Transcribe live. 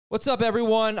What's up,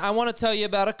 everyone? I want to tell you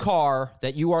about a car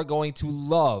that you are going to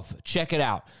love. Check it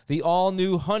out. The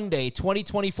all-new Hyundai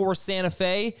 2024 Santa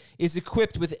Fe is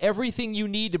equipped with everything you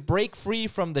need to break free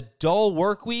from the dull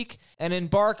work week and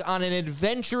embark on an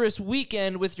adventurous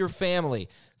weekend with your family.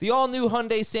 The all-new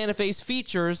Hyundai Santa Fe's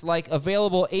features like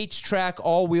available H-Track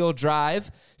all-wheel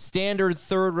drive, standard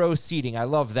third-row seating, I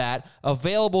love that,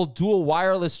 available dual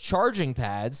wireless charging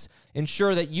pads,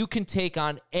 ensure that you can take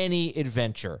on any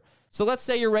adventure. So let's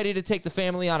say you're ready to take the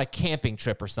family on a camping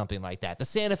trip or something like that. The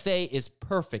Santa Fe is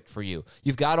perfect for you.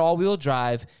 You've got all-wheel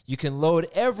drive. You can load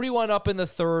everyone up in the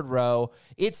third row.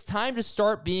 It's time to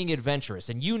start being adventurous,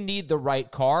 and you need the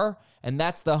right car, and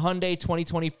that's the Hyundai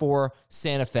 2024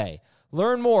 Santa Fe.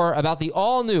 Learn more about the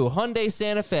all-new Hyundai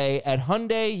Santa Fe at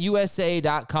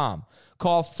HyundaiUSA.com.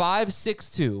 Call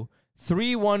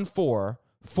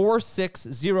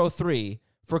 562-314-4603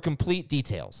 for complete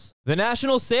details. The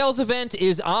national sales event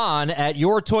is on at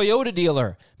your Toyota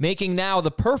dealer, making now the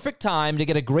perfect time to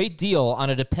get a great deal on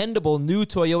a dependable new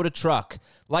Toyota truck.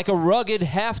 Like a rugged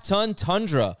half-ton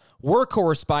Tundra,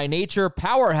 workhorse by nature,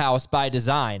 powerhouse by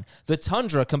design, the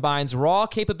Tundra combines raw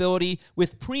capability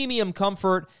with premium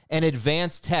comfort and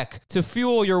advanced tech to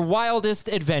fuel your wildest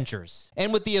adventures.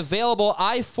 And with the available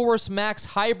iForce Max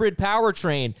hybrid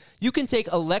powertrain, you can take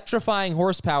electrifying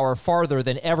horsepower farther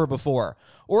than ever before.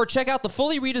 Or check out the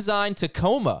fully redesigned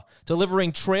Tacoma,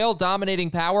 delivering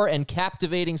trail-dominating power and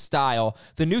captivating style.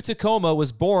 The new Tacoma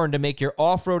was born to make your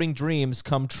off-roading dreams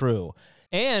come true.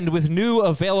 And with new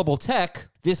available tech,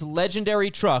 this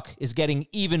legendary truck is getting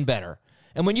even better.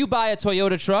 And when you buy a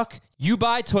Toyota truck, you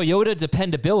buy Toyota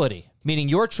dependability, meaning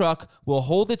your truck will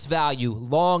hold its value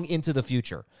long into the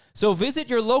future. So visit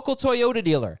your local Toyota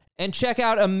dealer and check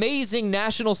out amazing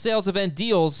national sales event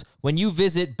deals when you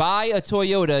visit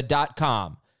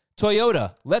buyatoyota.com.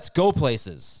 Toyota, let's go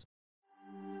places.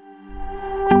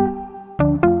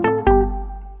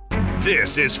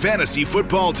 This is Fantasy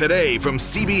Football Today from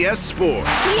CBS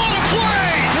Sports. What a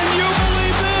play! Can you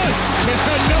believe this?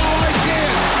 No, I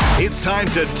can't. It's time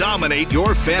to dominate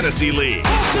your fantasy league.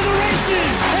 Off to the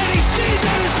races, and he stays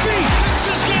on his feet. This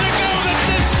is gonna go the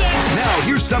distance. Now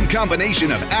here's some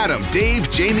combination of Adam,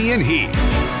 Dave, Jamie, and Heath.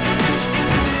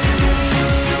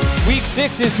 Week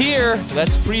 6 is here.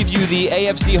 Let's preview the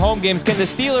AFC home games. Can the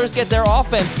Steelers get their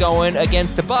offense going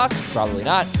against the Bucks? Probably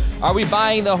not. Are we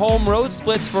buying the home road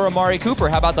splits for Amari Cooper?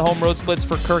 How about the home road splits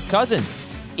for Kirk Cousins?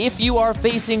 If you are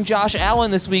facing Josh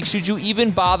Allen this week, should you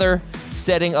even bother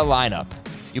setting a lineup?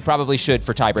 You probably should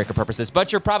for tiebreaker purposes,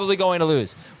 but you're probably going to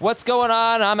lose. What's going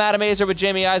on? I'm Adam Azer with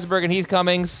Jamie Eisenberg and Heath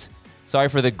Cummings. Sorry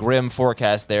for the grim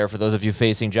forecast there for those of you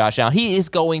facing Josh Allen. He is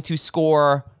going to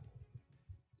score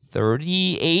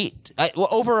 38.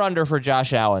 Over or under for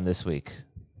Josh Allen this week?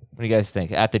 What do you guys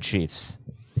think? At the Chiefs.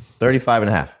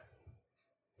 35.5.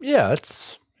 Yeah,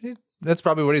 that's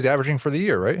probably what he's averaging for the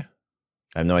year, right?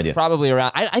 I have no idea. Probably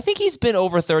around. I think he's been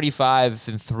over 35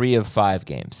 in 3 of 5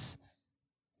 games.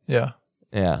 Yeah.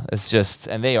 Yeah, it's just,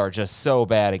 and they are just so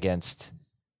bad against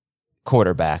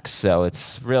quarterbacks. So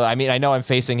it's really, I mean, I know I'm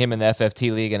facing him in the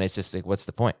FFT league, and it's just like, what's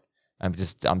the point? I'm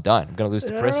done. I'm going to lose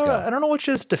to Prisco. I don't know what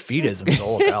this defeatism is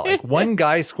all about. Like, one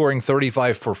guy scoring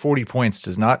 35 for 40 points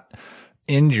does not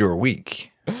end your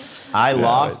week. I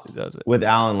lost with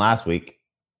Allen last week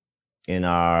in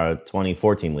our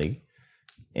 2014 league,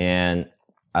 and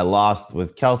I lost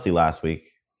with Kelsey last week.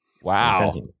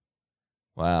 Wow.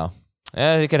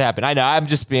 It could happen. I know. I'm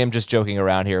just joking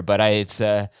around here, but it's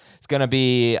going to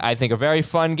be, I think, a very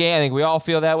fun game. I think we all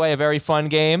feel that way. A very fun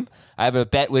game. I have a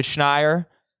bet with Schneier,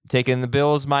 taking the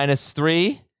Bills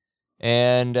 -3,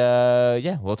 and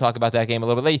we'll talk about that game a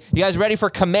little bit later. You guys ready for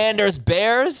Commanders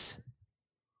Bears?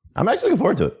 I'm actually looking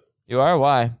forward to it. You are?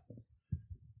 Why?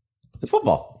 It's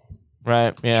football.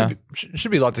 Right. Yeah.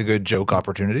 Should be lots of good joke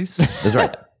opportunities. That's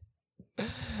right.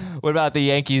 What about the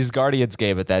Yankees-Guardians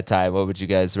game at that time? What would you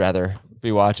guys rather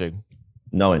be watching?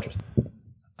 No interest.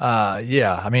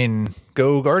 Yeah, I mean,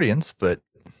 go Guardians, but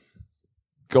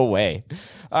go away.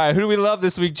 All right, who do we love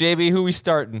this week, JB? Who are we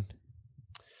starting?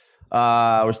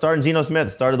 We're starting Geno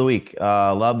Smith, start of the week.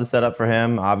 Love the setup for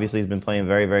him. Obviously, he's been playing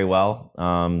very, very well.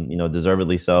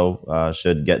 Deservedly so.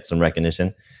 Should get some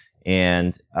recognition.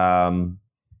 And,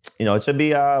 it should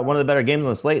be one of the better games on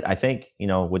the slate, I think,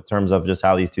 with terms of just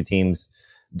how these two teams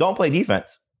don't play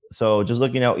defense. So just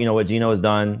looking at, what Geno has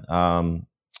done,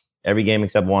 every game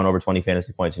except one over 20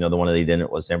 fantasy points. The one that he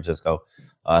didn't was San Francisco.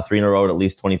 3 in a row at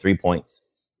least 23 points.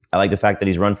 I like the fact that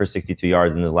he's run for 62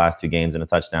 yards in his last 2 games and a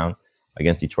touchdown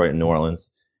against Detroit and New Orleans.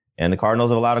 And the Cardinals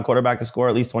have allowed a quarterback to score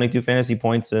at least 22 fantasy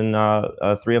points in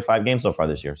 3 of 5 games so far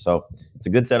this year. So it's a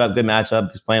good setup, good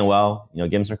matchup. He's playing well.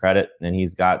 Give him some credit. And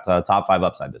he's got top 5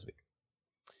 upside this week.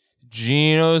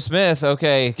 Geno Smith.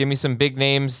 Okay, give me some big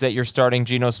names that you're starting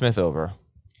Geno Smith over.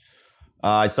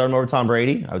 I'd start him over Tom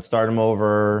Brady. I would start him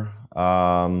over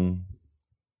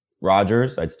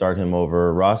Rodgers. I'd start him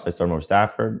over Russ. I'd start him over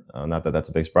Stafford. Not that that's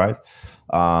a big surprise.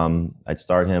 I'd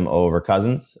start him over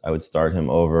Cousins. I would start him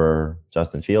over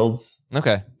Justin Fields.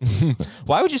 Okay.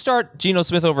 Why would you start Geno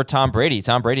Smith over Tom Brady?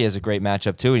 Tom Brady has a great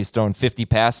matchup too. He's thrown 50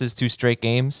 passes, 2 straight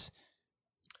games.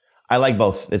 I like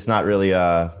both. It's not really,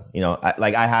 I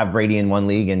have Brady in one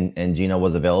league and Geno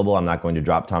was available. I'm not going to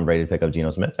drop Tom Brady to pick up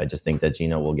Geno Smith. I just think that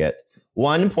Geno will get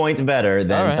 1 point better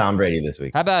than Tom Brady this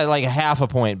week. How about like half a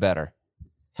point better?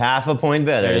 Half a point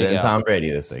better than Tom Brady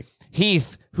this week.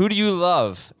 Heath, who do you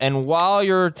love? And while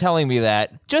you're telling me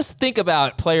that, just think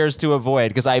about players to avoid,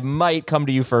 because I might come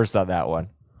to you first on that one.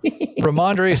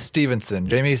 Ramondre Stevenson.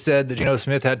 Jamie said that Geno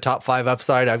Smith had top 5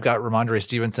 upside. I've got Ramondre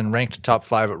Stevenson ranked top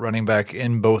 5 at running back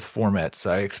in both formats.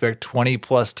 I expect 20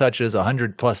 plus touches,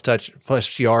 100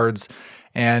 plus yards,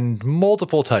 and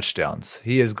multiple touchdowns.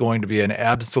 He is going to be an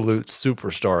absolute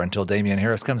superstar until Damian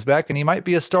Harris comes back, and he might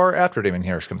be a star after Damian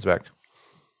Harris comes back.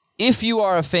 If you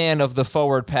are a fan of the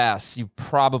forward pass, you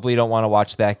probably don't want to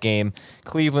watch that game.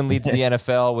 Cleveland leads the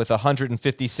NFL with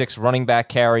 156 running back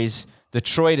carries.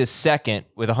 Detroit is second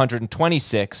with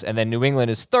 126, and then New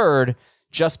England is third,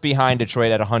 just behind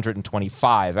Detroit at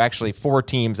 125. Actually, 4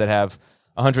 teams that have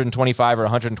 125 or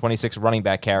 126 running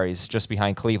back carries just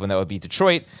behind Cleveland. That would be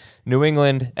Detroit, New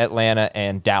England, Atlanta,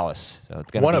 and Dallas. So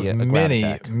it's going to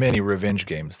be many revenge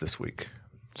games this week.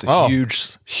 It's a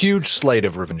huge slate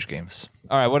of revenge games.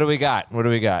 All right, what do we got?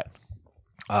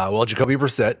 Well, Jacoby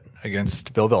Brissett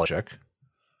against Bill Belichick.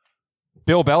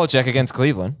 Bill Belichick against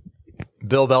Cleveland.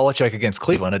 Bill Belichick against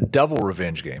Cleveland, a double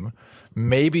revenge game.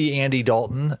 Maybe Andy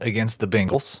Dalton against the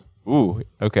Bengals. Ooh,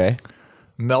 okay.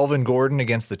 Melvin Gordon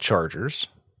against the Chargers.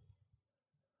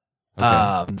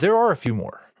 Okay. There are a few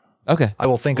more. Okay. I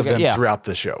will think of them throughout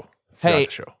the show.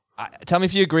 Tell me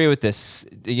if you agree with this.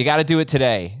 You got to do it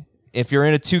today. If you're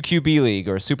in a 2 QB league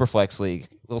or a Superflex league,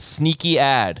 little sneaky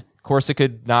ad. Of course, it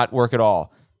could not work at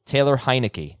all. Taylor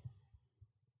Heineke.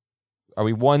 Are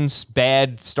we one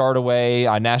bad start away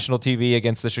on national TV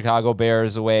against the Chicago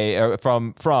Bears away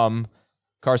from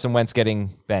Carson Wentz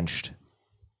getting benched?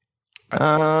 It's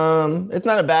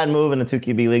not a bad move in a 2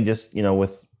 QB league, just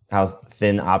with how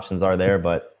thin options are there.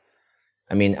 But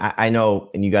I mean, I know,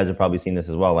 and you guys have probably seen this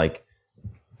as well. Like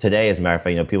today, as a matter of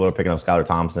fact, people are picking up Skylar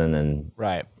Thompson and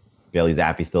right. Bailey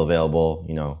Zappi still available,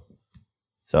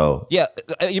 So yeah,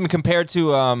 even compared to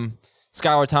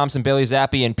Skylar Thompson, Bailey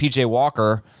Zappi, and PJ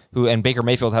Walker, and Baker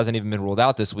Mayfield hasn't even been ruled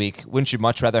out this week. Wouldn't you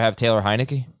much rather have Taylor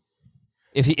Heineke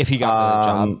if he got the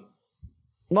job?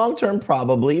 Long term,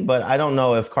 probably, but I don't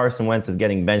know if Carson Wentz is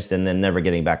getting benched and then never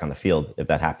getting back on the field if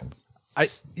that happens.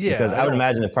 Because I would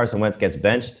imagine if Carson Wentz gets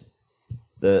benched,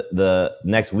 the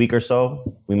next week or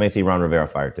so, we may see Ron Rivera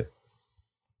fired too.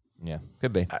 Yeah,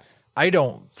 could be. I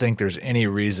don't think there's any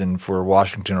reason for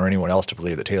Washington or anyone else to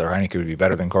believe that Taylor Heineke would be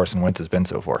better than Carson Wentz has been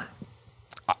so far.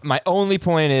 My only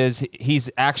point is he's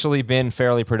actually been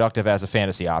fairly productive as a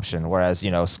fantasy option, whereas,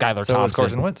 Skylar Thompson. So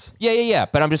Carson Wentz. Yeah.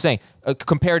 But I'm just saying,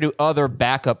 compared to other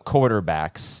backup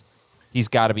quarterbacks, he's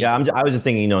got to be. Yeah, I was just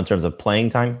thinking, in terms of playing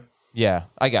time. Yeah,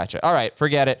 I got you. All right,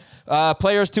 forget it.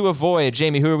 Players to avoid.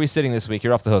 Jamie, who are we sitting this week?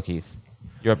 You're off the hook, Heath.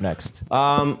 You're up next.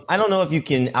 I don't know if you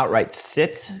can outright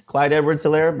sit Clyde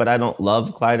Edwards-Helaire, but I don't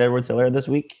love Clyde Edwards-Helaire this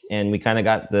week. And we kind of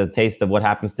got the taste of what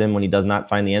happens to him when he does not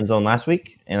find the end zone last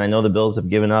week. And I know the Bills have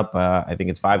given up, I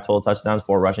think it's 5 total touchdowns,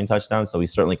 4 rushing touchdowns. So he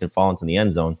certainly could fall into the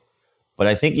end zone. But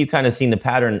I think you kind of seen the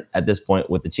pattern at this point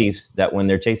with the Chiefs that when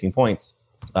they're chasing points,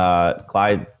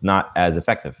 Clyde's not as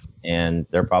effective. And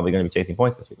they're probably going to be chasing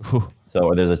points this week.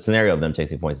 Or there's a scenario of them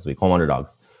chasing points this week, home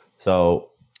underdogs. So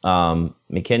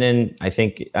McKinnon, I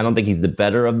don't think he's the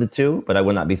better of the two, but I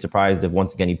would not be surprised if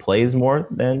once again he plays more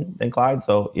than Clyde.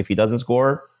 So if he doesn't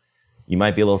score, you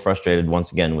might be a little frustrated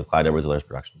once again with Clyde Edwards-Helaire's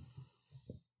production.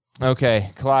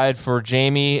 Okay, Clyde for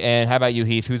Jamie, and how about you,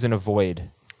 Heath? Who's in a void?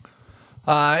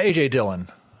 AJ Dillon.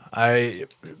 I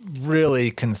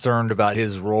really concerned about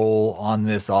his role on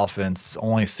this offense.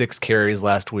 Only 6 carries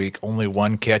last week, only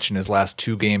 1 catch in his last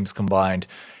 2 games combined.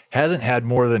 Hasn't had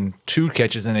more than 2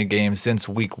 catches in a game since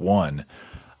week 1.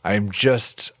 I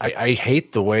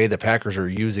hate the way the Packers are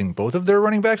using both of their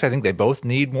running backs. I think they both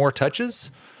need more touches,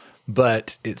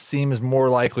 but it seems more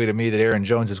likely to me that Aaron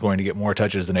Jones is going to get more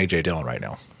touches than A.J. Dillon right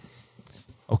now.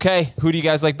 Okay, who do you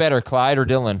guys like better, Clyde or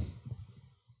Dillon?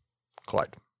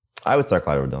 Clyde. I would start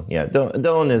Clyde over Dillon. Yeah,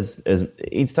 Dillon is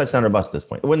he's touchdown or bust at this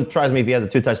point. It wouldn't surprise me if he has a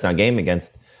 2-touchdown game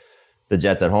against the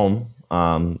Jets at home.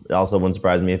 It also wouldn't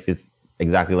surprise me if he's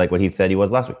exactly like what he said he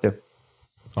was last week too.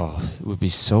 Oh, it would be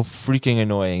so freaking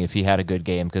annoying if he had a good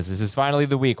game, because this is finally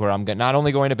the week where I'm not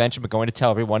only going to bench him, but going to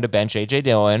tell everyone to bench A.J.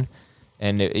 Dillon.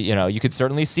 And, you could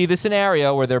certainly see the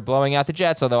scenario where they're blowing out the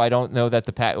Jets, although I don't know that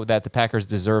the Packers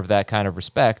deserve that kind of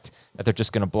respect, that they're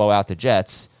just going to blow out the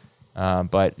Jets.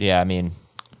 But, yeah, I mean,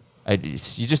 I'm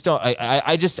definitely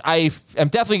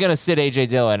going to sit A.J.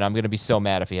 Dillon. I'm going to be so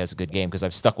mad if he has a good game, because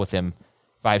I've stuck with him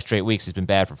 5 straight weeks. He's been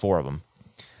bad for 4 of them.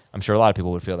 I'm sure a lot of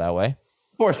people would feel that way.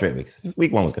 4 straight weeks.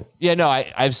 Week 1 was good. Yeah, no,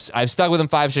 I've stuck with him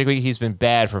 5 straight weeks. He's been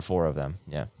bad for 4 of them.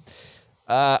 Yeah.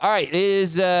 All right, it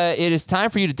is time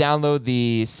for you to download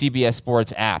the CBS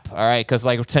Sports app. All right, because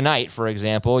like tonight, for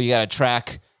example, you got to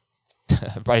track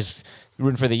everybody's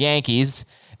rooting for the Yankees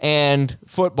and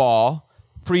football,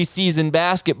 preseason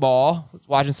basketball.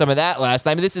 Watching some of that last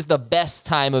night. I mean, this is the best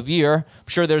time of year. I'm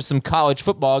sure there's some college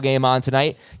football game on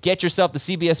tonight. Get yourself the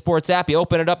CBS Sports app. You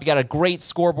open it up. You got a great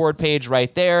scoreboard page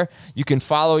right there. You can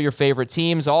follow your favorite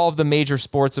teams, all of the major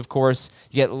sports, of course.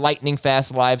 You get lightning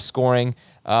fast live scoring.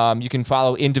 You can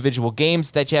follow individual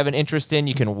games that you have an interest in.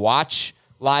 You can watch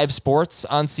live sports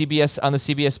on CBS on the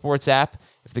CBS Sports app.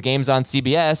 If the game's on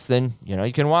CBS, then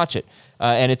you can watch it.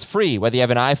 And it's free, whether you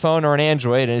have an iPhone or an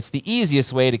Android, and it's the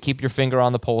easiest way to keep your finger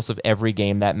on the pulse of every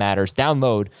game that matters.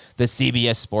 Download the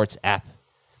CBS Sports app.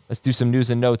 Let's do some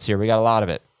news and notes here. We got a lot of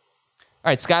it.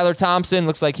 All right, Skylar Thompson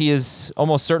looks like he is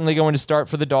almost certainly going to start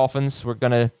for the Dolphins. We're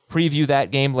going to preview that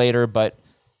game later, but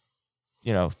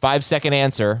 5-second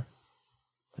answer.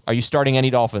 Are you starting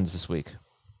any Dolphins this week?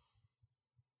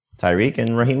 Tyreek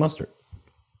and Raheem Mostert.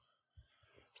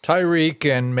 Tyreek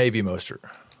and maybe Mostert.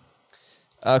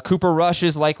 Cooper Rush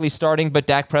is likely starting, but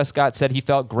Dak Prescott said he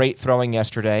felt great throwing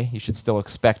yesterday. You should still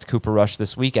expect Cooper Rush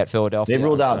this week at Philadelphia. They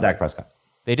ruled out Dak Prescott.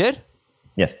 They did?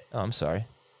 Yes. Oh, I'm sorry.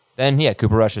 Then, yeah,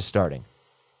 Cooper Rush is starting.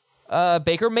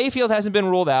 Baker Mayfield hasn't been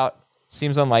ruled out.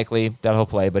 Seems unlikely that he'll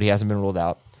play, but he hasn't been ruled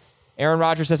out. Aaron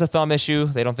Rodgers has a thumb issue.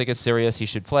 They don't think it's serious. He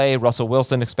should play. Russell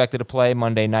Wilson expected to play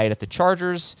Monday night at the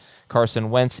Chargers.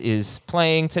 Carson Wentz is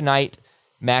playing tonight.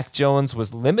 Mac Jones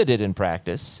was limited in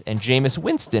practice, and Jameis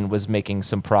Winston was making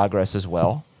some progress as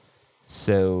well.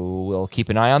 So we'll keep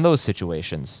an eye on those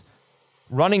situations.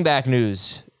 Running back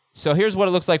news. So here's what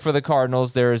it looks like for the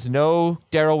Cardinals. There is no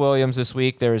Darrell Williams this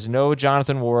week. There is no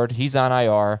Jonathan Ward. He's on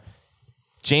IR.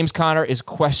 James Conner is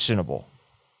questionable.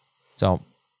 So,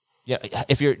 yeah,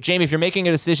 if you're making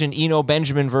a decision, Eno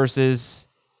Benjamin versus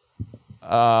you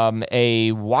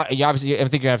obviously, I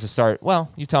think you're gonna have to start.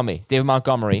 Well, you tell me, David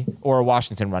Montgomery or a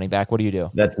Washington running back. What do you do?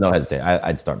 That's no hesitation.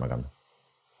 I'd start Montgomery.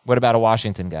 What about a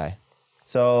Washington guy?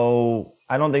 So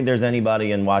I don't think there's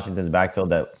anybody in Washington's backfield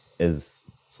that is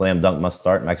slam dunk must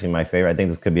start. Actually, my favorite. I think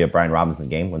this could be a Brian Robinson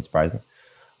game. Wouldn't surprise me.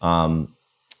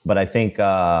 But I think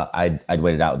I'd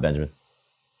wait it out with Benjamin.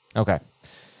 Okay.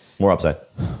 More upside.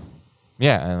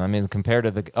 Yeah, I mean, compared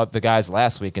to the guys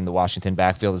last week in the Washington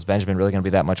backfield, is Benjamin really going to be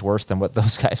that much worse than what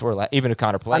those guys were? Even if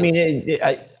Connor plays. I mean,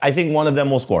 I think one of them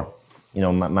will score.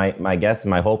 My guess and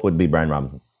my hope would be Brian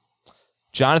Robinson.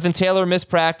 Jonathan Taylor missed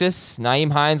practice.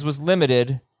 Nyheim Hines was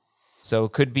limited, so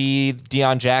it could be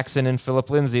Deion Jackson and Phillip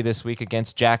Lindsay this week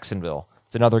against Jacksonville.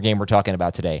 It's another game we're talking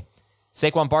about today.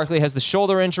 Saquon Barkley has the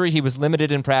shoulder injury. He was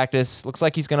limited in practice. Looks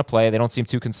like he's going to play. They don't seem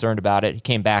too concerned about it. He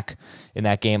came back in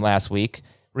that game last week.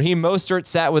 Raheem Mostert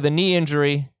sat with a knee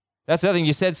injury. That's the other thing.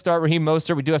 You said start Raheem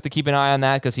Mostert. We do have to keep an eye on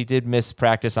that because he did miss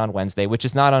practice on Wednesday, which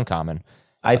is not uncommon.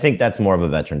 I think that's more of a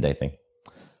Veteran Day thing.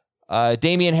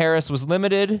 Damian Harris was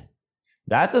limited.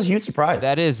 That's a huge surprise.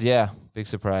 That is, yeah. Big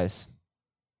surprise.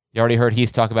 You already heard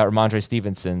Heath talk about Ramondre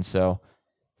Stevenson, so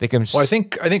they can... Well, I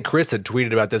think Chris had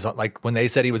tweeted about this, like when they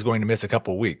said he was going to miss a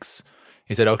couple weeks.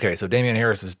 He said, okay, so Damian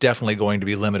Harris is definitely going to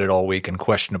be limited all week and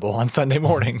questionable on Sunday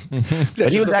morning. But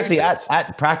he was actually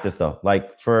at practice, though.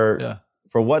 Like, for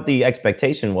what the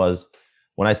expectation was,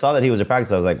 when I saw that he was at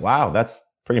practice, I was like, wow, that's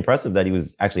pretty impressive that he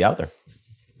was actually out there.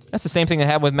 That's the same thing that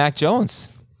happened with Mac Jones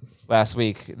last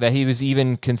week, that he was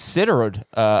even considered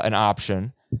an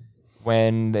option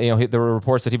when there were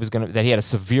reports that he had a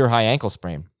severe high ankle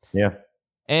sprain. Yeah.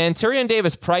 And Tyrion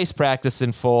Davis-Price practiced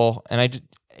in full, and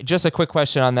just a quick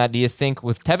question on that. Do you think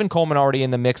with Tevin Coleman already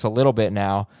in the mix a little bit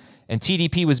now, and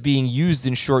TDP was being used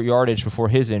in short yardage before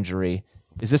his injury,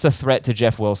 is this a threat to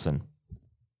Jeff Wilson?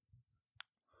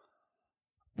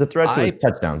 The threat to his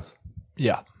touchdowns.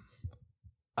 Yeah.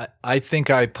 I think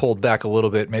I pulled back a little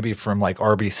bit, maybe from like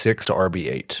RB6 to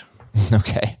RB8.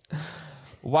 Okay.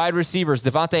 Wide receivers.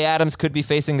 Devontae Adams could be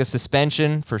facing a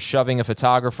suspension for shoving a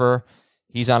photographer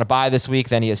He's on a bye this week.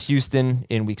 Then he has Houston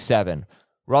in week 7.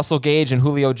 Russell Gage and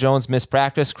Julio Jones missed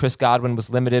practice. Chris Godwin was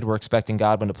limited. We're expecting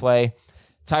Godwin to play.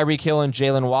 Tyreek Hill and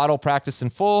Jalen Waddle practiced in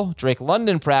full. Drake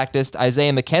London practiced.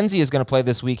 Isaiah McKenzie is going to play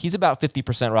this week. He's about 50%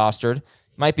 rostered.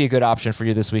 Might be a good option for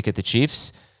you this week at the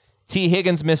Chiefs. T.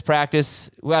 Higgins missed practice.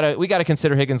 We got to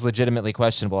consider Higgins legitimately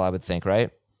questionable, I would think,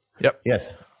 right? Yep. Yes.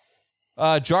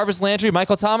 Jarvis Landry,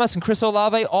 Michael Thomas, and Chris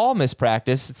Olave all missed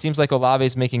practice. It seems like Olave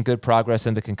is making good progress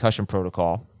in the concussion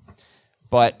protocol.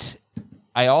 But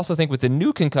I also think with the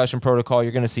new concussion protocol,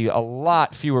 you're going to see a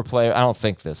lot fewer players. I don't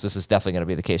think this is definitely going to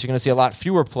be the case. You're going to see a lot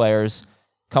fewer players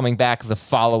coming back the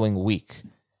following week.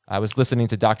 I was listening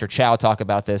to Dr. Chow talk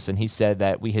about this, and he said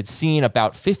that we had seen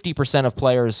about 50% of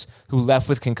players who left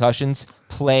with concussions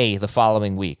play the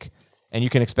following week. And you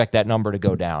can expect that number to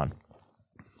go down.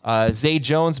 Zay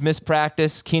Jones missed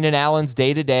practice. Keenan Allen's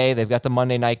day-to-day. They've got the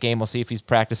Monday night game. We'll see if he's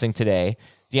practicing today.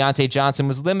 Deontay Johnson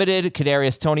was limited.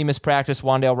 Kadarius Toney missed practice.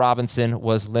 Wan'Dale Robinson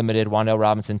was limited. Wan'Dale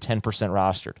Robinson 10%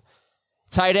 rostered.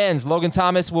 Tight ends. Logan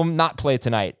Thomas will not play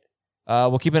tonight.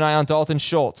 We'll keep an eye on Dalton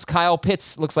Schultz. Kyle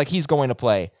Pitts looks like he's going to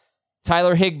play.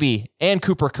 Tyler Higbee and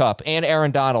Cooper Kupp and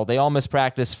Aaron Donald, they all missed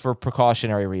practice for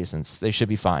precautionary reasons. They should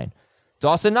be fine.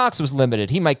 Dawson Knox was limited.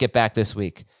 He might get back this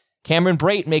week. Cameron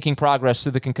Brate making progress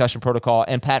through the concussion protocol,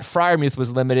 and Pat Freiermuth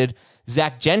was limited.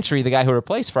 Zach Gentry, the guy who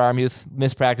replaced Freiermuth,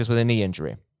 missed practice with a knee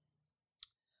injury.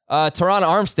 Teron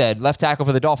Armstead, left tackle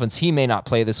for the Dolphins, he may not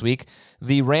play this week.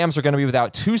 The Rams are going to be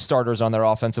without 2 starters on their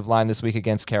offensive line this week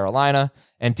against Carolina.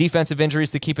 And defensive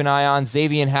injuries to keep an eye on.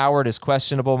 Xavier Howard is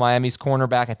questionable, Miami's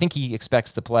cornerback. I think he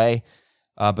expects to play,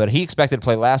 but he expected to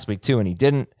play last week too, and he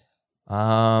didn't.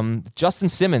 Justin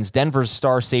Simmons, Denver's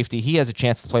star safety, he has a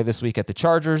chance to play this week at the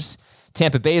Chargers.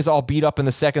 Tampa Bay is all beat up in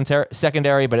the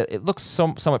secondary, but it looks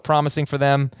somewhat promising for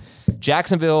them.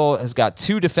 Jacksonville has got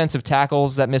 2 defensive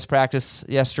tackles that missed practice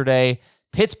yesterday.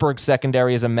 Pittsburgh's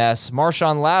secondary is a mess.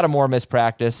 Marshawn Lattimore missed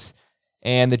practice,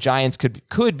 and the Giants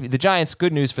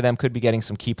good news for them, could be getting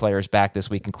some key players back this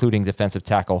week, including defensive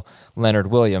tackle Leonard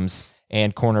Williams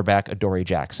and cornerback Adoree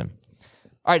Jackson.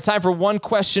 All right, time for one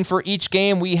question for each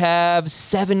game. We have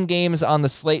 7 games on the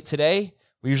slate today.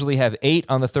 We usually have 8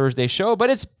 on the Thursday show, but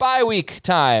it's bye week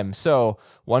time. So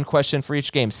one question for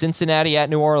each game. Cincinnati at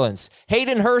New Orleans.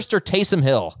 Hayden Hurst or Taysom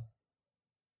Hill?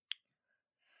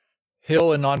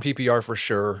 Hill in non-PPR for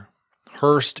sure.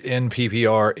 Hurst in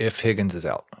PPR if Higgins is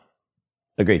out.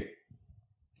 Agreed.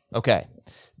 Okay.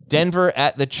 Denver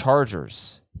at the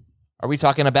Chargers. Are we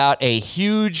talking about a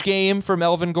huge game for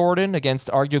Melvin Gordon against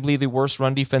arguably the worst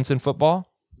run defense in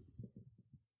football?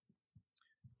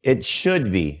 It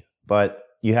should be, but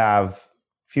you have a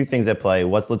few things at play.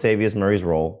 What's Latavius Murray's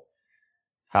role?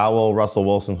 How will Russell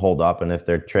Wilson hold up? And if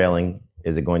they're trailing,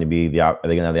 are they going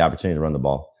to have the opportunity to run the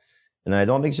ball? And I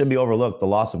don't think it should be overlooked the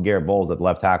loss of Garrett Bowles at the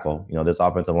left tackle. You know, this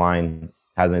offensive line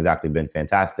hasn't exactly been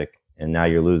fantastic, and now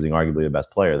you're losing arguably the best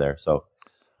player there. So,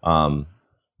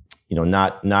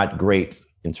 not great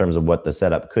in terms of what the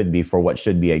setup could be for what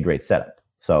should be a great setup.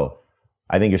 So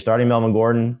I think you're starting Melvin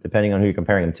Gordon, depending on who you're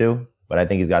comparing him to, but I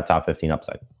think he's got top 15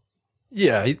 upside.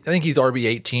 Yeah, I think he's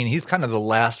RB18. He's kind of the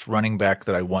last running back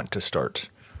that I want to start.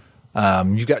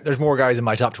 There's more guys in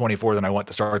my top 24 than I want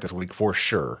to start this week for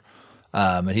sure.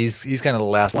 And he's kind of the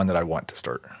last one that I want to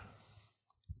start.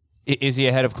 Is he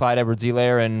ahead of Clyde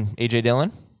Edwards-Helaire and A.J.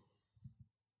 Dillon?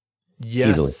 Yes.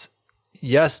 Easily.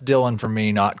 Yes, Dillon for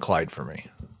me, not Clyde for me.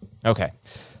 Okay.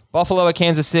 Buffalo at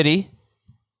Kansas City.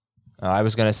 I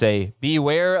was going to say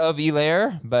beware of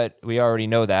Helaire, but we already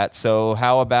know that. So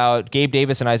how about Gabe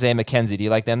Davis and Isaiah McKenzie? Do you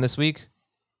like them this week?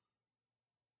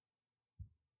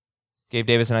 Gabe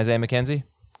Davis and Isaiah McKenzie?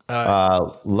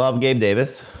 Love Gabe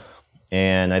Davis.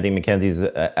 And I think McKenzie's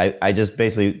I just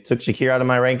basically took Shakir out of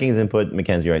my rankings and put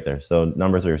McKenzie right there. So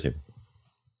number 3 receiver.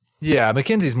 Yeah,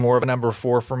 McKenzie's more of a number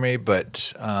 4 for me,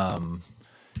 but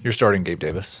you're starting Gabe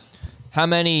Davis. How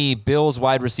many Bills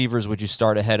wide receivers would you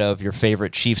start ahead of your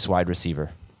favorite Chiefs wide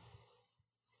receiver?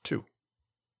 2.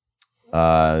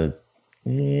 3.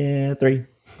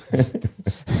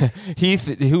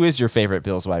 Heath, who is your favorite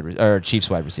Bills Chiefs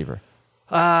wide receiver?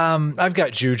 I've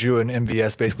got Juju and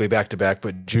MVS basically back to back,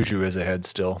 but Juju is ahead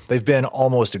still. They've been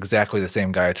almost exactly the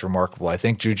same guy. It's remarkable. I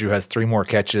think Juju has 3 more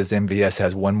catches, MVS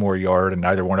has 1 more yard, and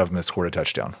neither one of them has scored a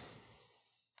touchdown.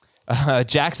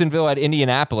 Jacksonville at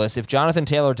Indianapolis. If Jonathan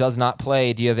Taylor does not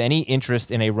play, do you have any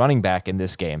interest in a running back in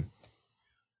this game?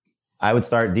 I would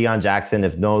start Deion Jackson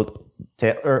if no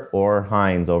Taylor or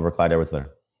Hines over Clyde Edwards-Helaire.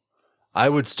 I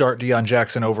would start Deion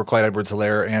Jackson over Clyde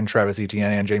Edwards-Helaire and Travis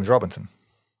Etienne and James Robinson.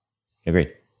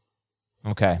 Agreed.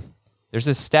 Okay. There's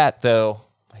a stat, though.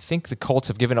 I think the Colts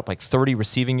have given up like 30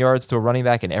 receiving yards to a running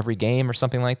back in every game or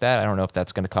something like that. I don't know if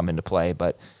that's going to come into play,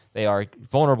 but they are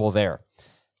vulnerable there.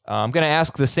 I'm going to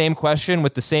ask the same question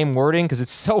with the same wording because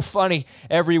it's so funny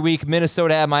every week.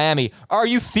 Minnesota at Miami. Are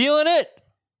you feeling it?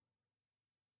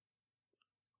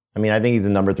 I mean, I think he's the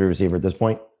number 3 receiver at this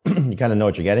point. You kind of know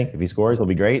what you're getting. If he scores, he'll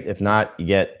be great. If not, you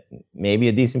get maybe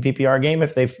a decent PPR game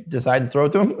if they decide to throw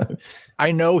it to him.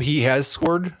 I know he has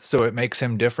scored, so it makes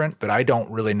him different, but I don't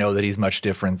really know that he's much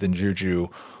different than Juju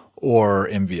or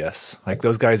MVS. Like,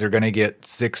 those guys are going to get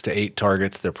 6 to 8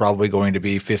 targets. They're probably going to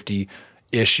be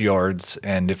 50-ish yards,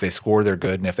 and if they score, they're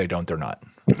good, and if they don't, they're not.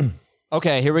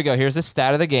 Okay, here we go. Here's the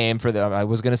stat of the game for them. I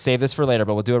was going to save this for later,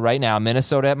 but we'll do it right now.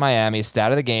 Minnesota at Miami,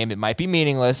 stat of the game. It might be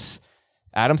meaningless.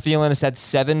 Adam Thielen has had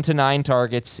 7 to 9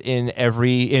 targets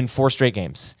in 4 straight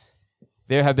games.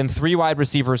 There have been 3 wide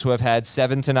receivers who have had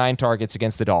 7 to 9 targets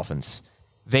against the Dolphins.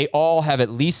 They all have at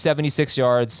least 76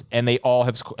 yards, and they all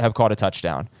have caught a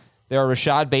touchdown. There are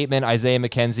Rashad Bateman, Isaiah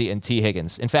McKenzie, and T.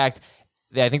 Higgins. In fact,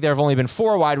 I think there have only been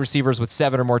 4 wide receivers with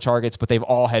 7 or more targets, but they've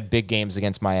all had big games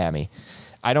against Miami.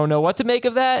 I don't know what to make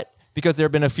of that because there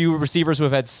have been a few receivers who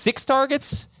have had 6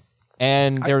 targets,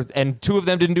 and 2 of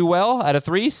them didn't do well out of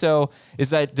 3. So does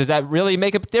that really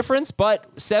make a difference?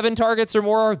 But 7 targets or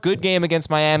more, good game against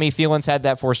Miami. Thielen's had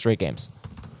that 4 straight games.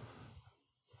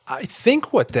 I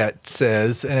think what that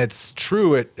says, and it's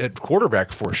true at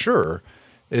quarterback for sure,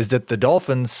 is that the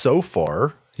Dolphins so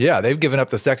far, they've given up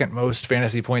the 2nd most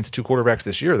fantasy points to quarterbacks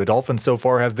this year. The Dolphins so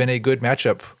far have been a good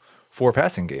matchup for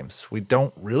passing games. We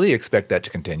don't really expect that to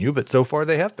continue, but so far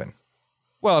they have been.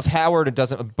 Well, if Howard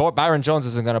doesn't, Byron Jones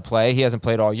isn't going to play. He hasn't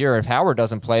played all year. If Howard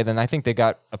doesn't play, then I think they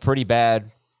got a pretty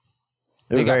bad.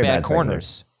 They got bad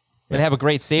corners. Yeah. They have a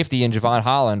great safety in Javon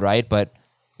Holland, right? But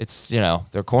it's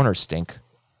their corners stink.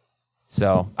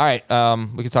 So all right,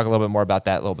 we can talk a little bit more about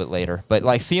that a little bit later. But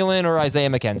like Thielen or Isaiah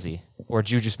McKenzie or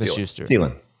Juju Smith-Schuster.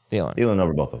 Thielen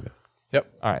over both of them.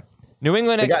 Yep. All right. New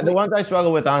England. The ones I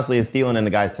struggle with honestly is Thielen and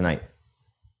the guys tonight,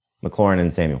 McLaurin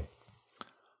and Samuel.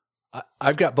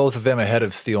 I've got both of them ahead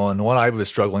of Thielen. The one I was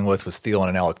struggling with was Thielen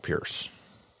and Alec Pierce.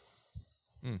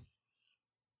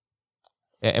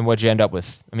 And what'd you end up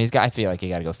with? I mean, I feel like you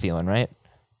got to go Thielen, right?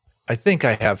 I think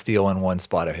I have Thielen 1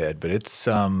 spot ahead, but it's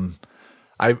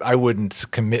I wouldn't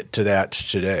commit to that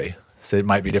today. So it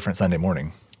might be different Sunday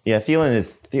morning. Yeah,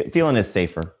 Thielen is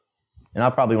safer, and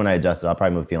I'll probably when I adjust it, I'll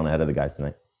probably move Thielen ahead of the guys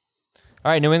tonight.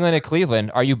 All right, New England at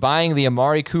Cleveland. Are you buying the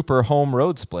Amari Cooper home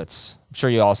road splits? I'm sure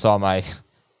you all saw my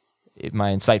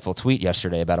insightful tweet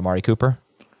yesterday about Amari Cooper.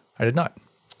 I did not.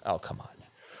 Oh, come on.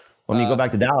 When you go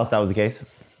back to Dallas, that was the case.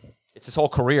 It's his whole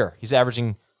career. He's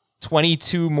averaging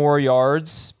 22 more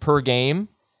yards per game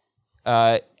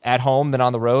at home than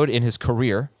on the road in his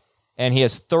career. And he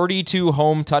has 32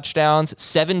 home touchdowns,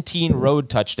 17 road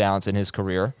touchdowns in his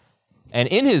career. And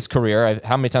in his career,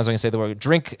 how many times am I going to say the word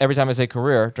drink every time I say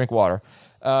career, drink water.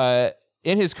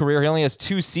 In his career, he only has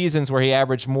 2 seasons where he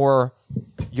averaged more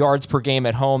yards per game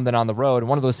at home than on the road. And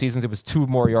one of those seasons, it was 2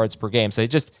 more yards per game. So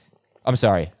I'm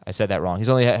sorry, I said that wrong. He's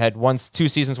only had 2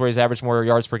 seasons where he's averaged more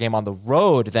yards per game on the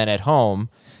road than at home.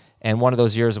 And one of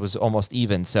those years was almost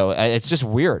even. So it's just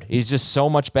weird. He's just so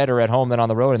much better at home than on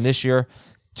the road. And this year,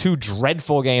 2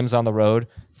 dreadful games on the road,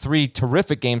 3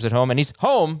 terrific games at home. And he's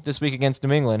home this week against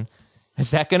New England.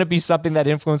 Is that going to be something that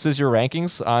influences your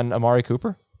rankings on Amari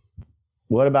Cooper?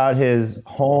 What about his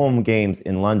home games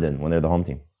in London when they're the home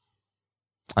team?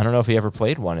 I don't know if he ever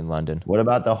played one in London. What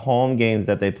about the home games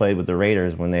that they played with the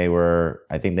Raiders when they were,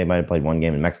 I think they might have played 1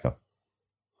 game in Mexico.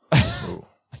 I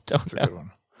don't know. A good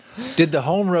one. Did the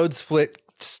home road split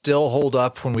still hold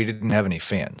up when we didn't have any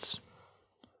fans?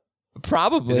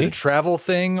 Probably. Is it a travel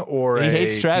thing or he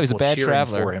hates travel? He's a bad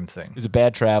traveler. For him thing? He's a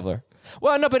bad traveler.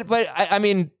 Well, no, but I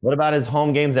mean, what about his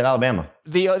home games at Alabama?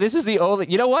 This is the only.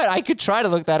 You know what? I could try to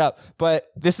look that up, but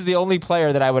this is the only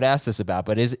player that I would ask this about.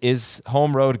 But is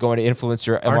home road going to influence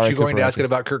your? Aren't you going to ask it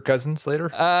about Kirk Cousins later?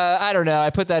 I don't know. I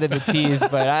put that in the tease,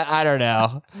 but I don't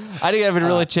know. I didn't have a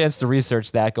really chance to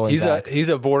research that going back. He's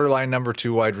a borderline number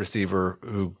 2 wide receiver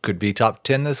who could be top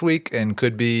 10 this week and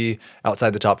could be outside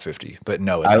the top 50. But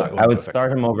no, it's not. I would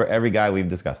start him over every guy we've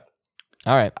discussed.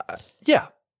 All right. Yeah.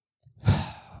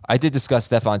 I did discuss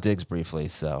Stephon Diggs briefly,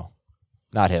 so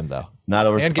not him though. Not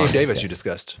over. And Gabe Davis, you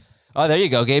discussed. Oh, there you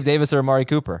go. Gabe Davis or Amari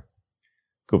Cooper?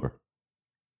 Cooper.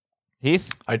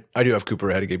 Heath? I do have Cooper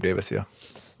ahead of Gabe Davis, yeah.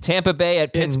 Tampa Bay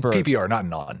at Pittsburgh. In PPR, not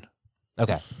non.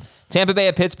 Okay. Tampa Bay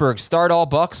at Pittsburgh. Start all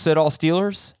Bucks, sit all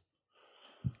Steelers?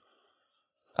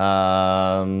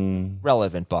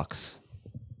 Relevant Bucks.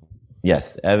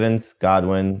 Yes. Evans,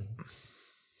 Godwin,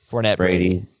 Fournette,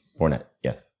 Brady. Fournette,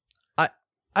 yes.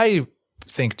 I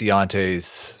think Deontay's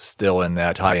still in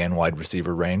that high-end wide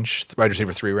receiver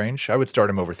 3 range. I would start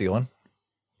him over Thielen.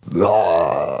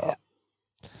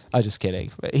 I'm just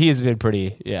kidding. He has been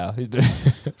pretty.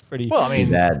 Well, I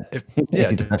mean, bad.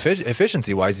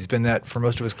 efficiency-wise, he's been that for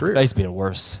most of his career. He's been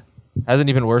worse. Hasn't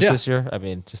he been worse this year? I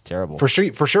mean, just terrible. For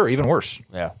sure, even worse.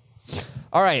 Yeah.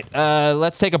 All right,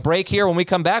 let's take a break here. When we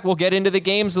come back, we'll get into the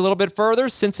games a little bit further.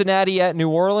 Cincinnati at New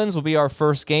Orleans will be our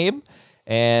first game.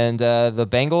 And the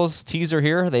Bengals teaser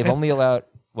here, they've only allowed,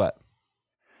 what?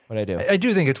 What'd I do? I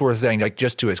do think it's worth saying, like,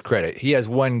 just to his credit, he has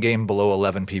one game below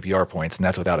 11 PPR points, and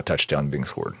that's without a touchdown being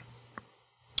scored.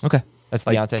 Okay. That's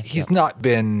Like, Deontay. he's not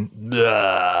been,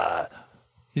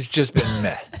 he's just been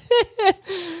meh.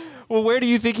 Well, where do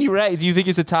you think he ranks? Do you think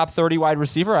he's a top 30 wide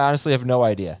receiver? I honestly have no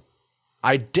idea.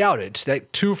 I doubt it.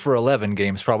 That 2 for 11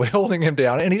 game's probably holding him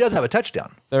down, and he does have a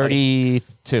touchdown.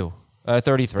 32.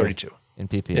 33. 32. In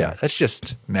PPR. Yeah, that's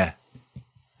just meh.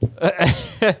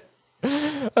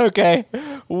 Okay.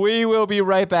 We will be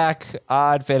right back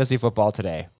on Fantasy Football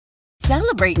Today.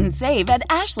 Celebrate and save at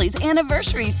Ashley's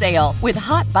Anniversary Sale. With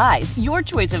Hot Buys, your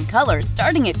choice of colors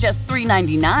starting at just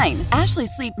 $3.99. Ashley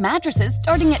Sleep mattresses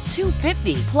starting at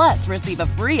 $2.50. Plus, receive a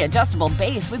free adjustable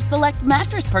base with select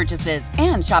mattress purchases.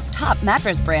 And shop top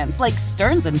mattress brands like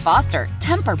Stearns & Foster,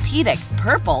 Tempur-Pedic,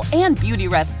 Purple, and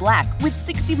Beautyrest Black with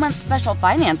 60-month special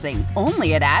financing.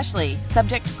 Only at Ashley.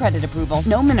 Subject to credit approval.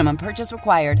 No minimum purchase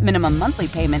required. Minimum monthly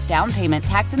payment, down payment,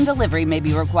 tax, and delivery may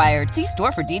be required. See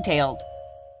store for details.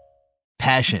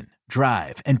 Passion,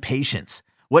 drive, and patience.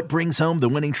 What brings home the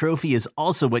winning trophy is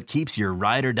also what keeps your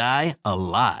ride or die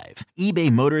alive.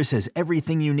 eBay Motors has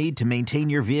everything you need to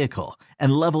maintain your vehicle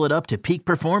and level it up to peak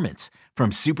performance, from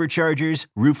superchargers,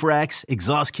 roof racks,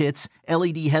 exhaust kits,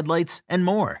 LED headlights, and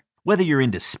more. Whether you're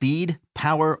into speed,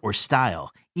 power, or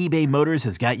style, eBay Motors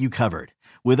has got you covered.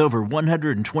 With over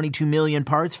 122 million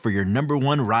parts for your number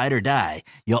one ride or die,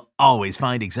 you'll always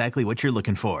find exactly what you're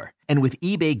looking for. And with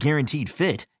eBay Guaranteed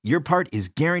Fit, your part is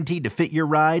guaranteed to fit your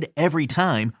ride every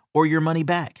time or your money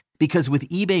back. Because with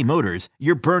eBay Motors,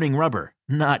 you're burning rubber,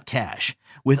 not cash.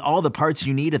 With all the parts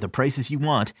you need at the prices you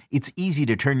want, it's easy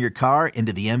to turn your car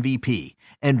into the MVP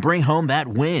and bring home that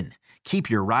win. Keep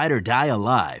your ride or die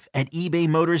alive at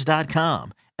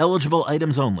ebaymotors.com. Eligible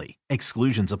items only.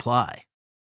 Exclusions apply.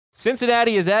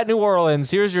 Cincinnati is at New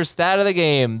Orleans. Here's your stat of the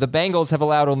game. The Bengals have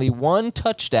allowed only one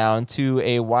touchdown to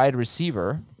a wide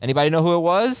receiver. Anybody know who it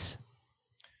was?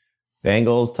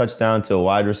 Bengals touchdown to a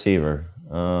wide receiver.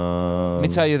 Let me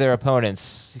tell you their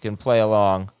opponents. You can play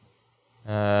along.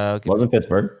 Wasn't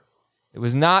Pittsburgh. It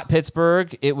was not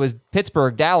Pittsburgh. It was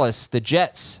Pittsburgh, Dallas, the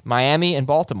Jets, Miami, and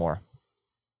Baltimore.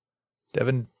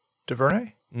 Devin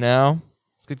DuVernay? No.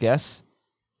 It's a good guess.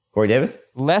 Corey Davis?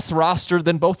 Less rostered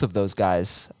than both of those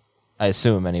guys, I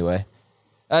assume, anyway.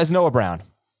 As Noah Brown.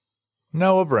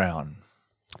 Noah Brown.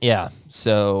 Yeah,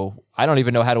 so I don't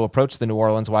even know how to approach the New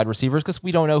Orleans wide receivers because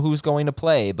we don't know who's going to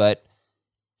play, but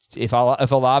if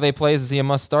Olave plays, is he a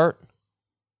must start?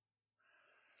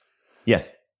 Yes.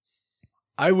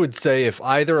 I would say if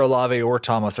either Olave or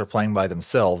Thomas are playing by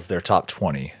themselves, they're top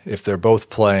 20. If they're both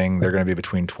playing, they're going to be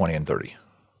between 20 and 30. A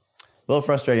little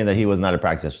frustrating that he was not at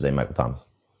practice yesterday, Michael Thomas.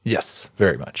 Yes,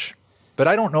 very much. But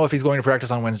I don't know if he's going to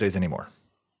practice on Wednesdays anymore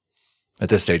at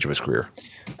this stage of his career.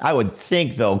 I would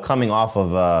think, though, coming off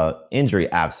of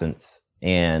injury absence,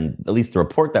 and at least the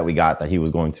report that we got that he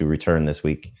was going to return this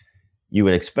week, you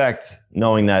would expect,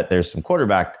 knowing that there's some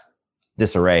quarterback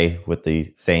disarray with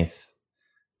the Saints,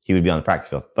 he would be on the practice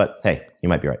field. But hey, you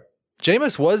might be right.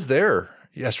 Jameis was there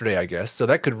yesterday, I guess, so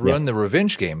that could ruin the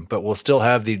revenge game, but we'll still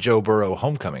have the Joe Burrow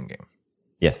homecoming game.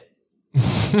 Yes.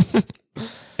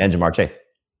 And Jamar Chase.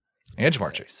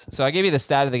 So I gave you the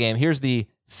stat of the game. Here's the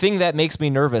thing that makes me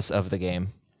nervous of the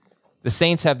game. The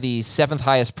Saints have the 7th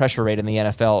highest pressure rate in the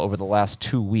NFL over the last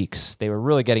 2 weeks. They were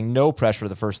really getting no pressure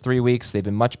the first 3 weeks. They've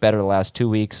been much better the last 2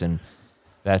 weeks, and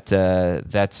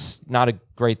that's not a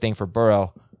great thing for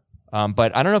Burrow.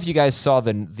 But I don't know if you guys saw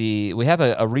we have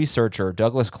a researcher,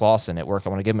 Douglas Clausen at work. I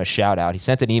want to give him a shout out. He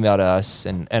sent an email to us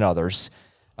and others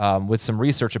with some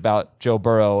research about Joe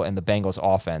Burrow and the Bengals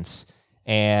offense.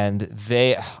 And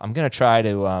I'm going to try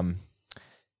to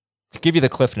give you the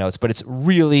cliff notes, but it's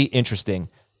really interesting.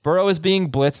 Burrow is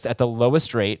being blitzed at the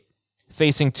lowest rate,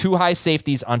 facing 2 high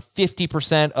safeties on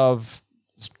 50% of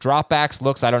dropbacks,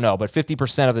 looks, I don't know, but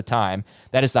 50% of the time.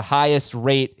 That is the highest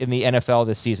rate in the NFL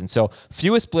this season. So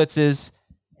fewest blitzes,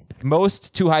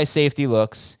 most 2 high safety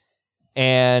looks,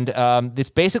 and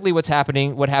it's basically what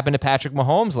happened to Patrick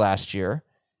Mahomes last year.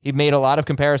 He made a lot of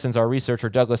comparisons, our researcher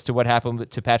Douglas, to what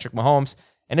happened to Patrick Mahomes,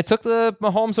 and it took the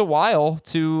Mahomes a while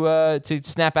to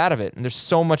snap out of it. And there's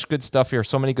so much good stuff here,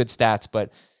 so many good stats,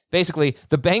 but Basically,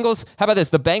 the Bengals, how about this?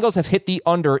 The Bengals have hit the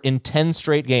under in 10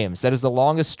 straight games. That is the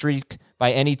longest streak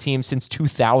by any team since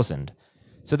 2000.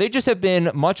 So they just have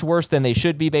been much worse than they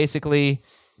should be, basically.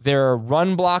 Their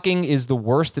run blocking is the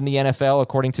worst in the NFL,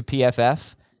 according to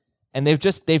PFF. And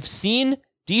they've seen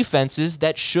defenses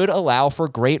that should allow for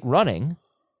great running.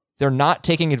 They're not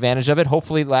taking advantage of it.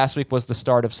 Hopefully last week was the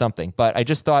start of something. But I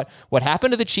just thought what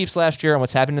happened to the Chiefs last year and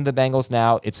what's happening to the Bengals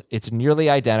now, it's nearly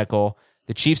identical.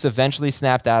 The Chiefs eventually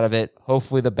snapped out of it.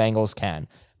 Hopefully the Bengals can.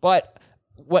 But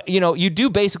you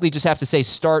do basically just have to say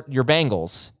start your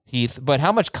Bengals, Heath. But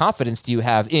how much confidence do you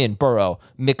have in Burrow,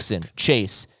 Mixon,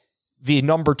 Chase, the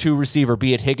number 2 receiver,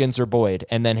 be it Higgins or Boyd,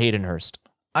 and then Hayden Hurst?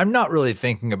 I'm not really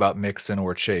thinking about Mixon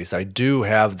or Chase. I do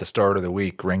have the start of the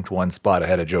week ranked one spot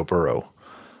ahead of Joe Burrow.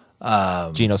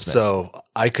 Geno Smith. So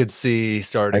I could see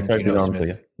starting Geno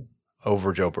Smith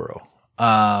over Joe Burrow.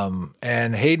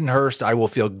 And Hayden Hurst, I will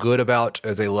feel good about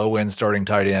as a low-end starting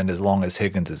tight end as long as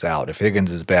Higgins is out. If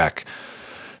Higgins is back,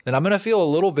 then I'm going to feel a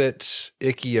little bit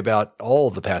icky about all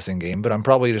the passing game, but I'm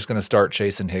probably just going to start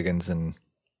Chase and Higgins and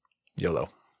YOLO.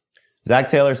 Zach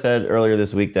Taylor said earlier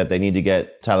this week that they need to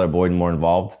get Tyler Boyd more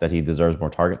involved, that he deserves more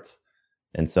targets.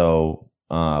 And so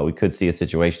we could see a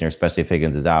situation here, especially if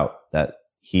Higgins is out, that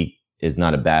he is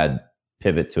not a bad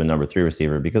pivot to a number 3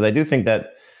 receiver, because I do think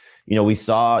that, we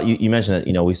saw, you mentioned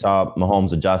that, we saw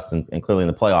Mahomes adjust, and clearly in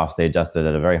the playoffs, they adjusted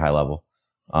at a very high level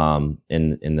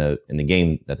in the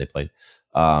game that they played,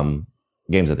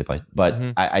 games that they played. But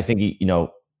I think,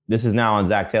 this is now on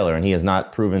Zach Taylor, and he has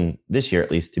not proven this year,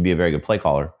 at least, to be a very good play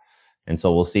caller. And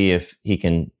so we'll see if he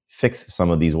can fix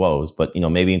some of these woes, but,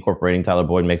 maybe incorporating Tyler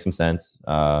Boyd makes some sense.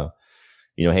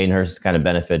 Hayden Hurst kind of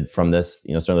benefited from this,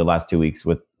 certainly the last 2 weeks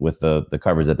with the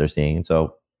coverage that they're seeing. And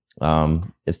so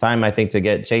it's time, I think, to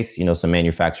get Chase, some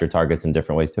manufactured targets in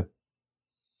different ways too.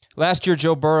 Last year,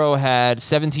 Joe Burrow had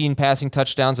 17 passing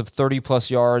touchdowns of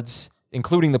 30-plus yards,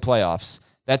 including the playoffs.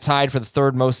 That tied for the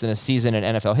 3rd most in a season in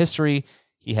NFL history.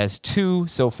 He has 2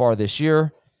 so far this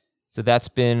year. So that's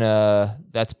been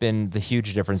the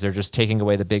huge difference. They're just taking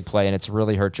away the big play, and it's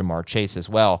really hurt Jamar Chase as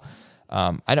well.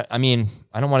 I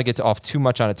don't want to get off too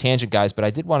much on a tangent, guys, but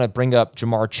I did want to bring up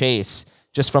Jamar Chase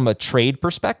just from a trade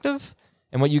perspective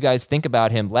and what you guys think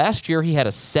about him. Last year, he had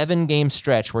a 7-game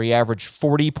stretch where he averaged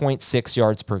 40.6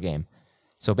 yards per game.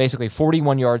 So basically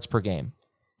 41 yards per game.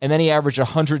 And then he averaged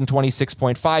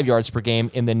 126.5 yards per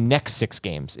game in the next 6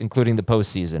 games, including the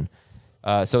postseason.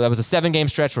 So that was a 7-game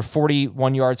stretch with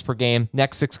 41 yards per game.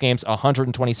 Next 6 games,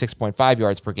 126.5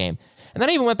 yards per game. And then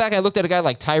I even went back and I looked at a guy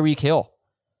like Tyreek Hill.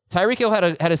 Tyreek Hill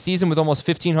had a season with almost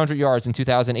 1,500 yards in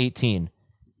 2018.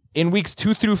 In weeks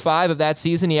 2 through 5 of that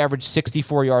season, he averaged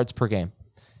 64 yards per game.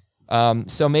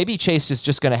 So maybe Chase is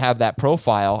just going to have that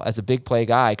profile as a big play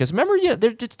guy. Because remember,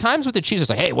 there's times with the Chiefs, it's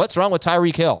like, hey, what's wrong with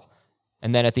Tyreek Hill?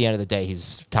 And then at the end of the day,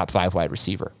 he's top 5 wide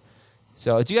receiver.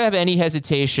 So do you have any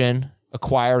hesitation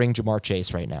acquiring Jamar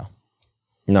Chase right now?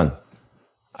 None.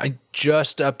 I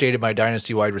just updated my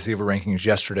Dynasty wide receiver rankings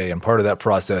yesterday, and part of that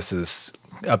process is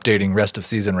updating rest of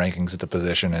season rankings at the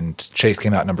position, and Chase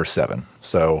came out number 7.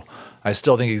 So I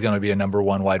still think he's going to be a number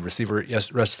 1 wide receiver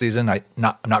rest of season.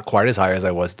 Not quite as high as I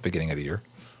was at the beginning of the year.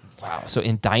 Wow. So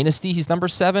in Dynasty, he's number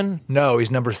 7? No, he's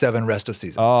number 7 rest of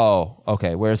season. Oh,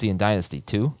 okay. Where is he in Dynasty?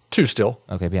 2? 2 still.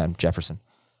 Okay, behind Jefferson.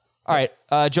 All right.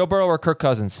 Joe Burrow or Kirk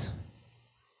Cousins?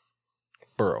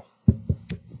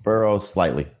 Burrow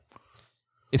slightly.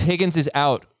 If Higgins is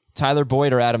out, Tyler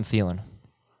Boyd or Adam Thielen?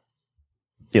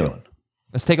 Thielen.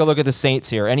 Let's take a look at the Saints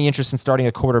here. Any interest in starting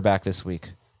a quarterback this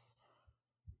week?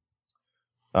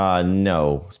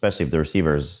 No, especially if the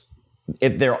receivers,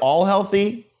 if they're all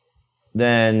healthy,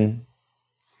 then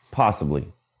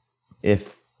possibly.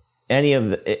 If any of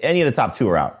the top 2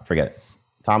 are out, forget it.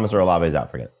 Thomas or Olave is out,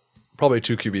 forget it. Probably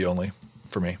 2 QB only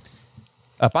for me.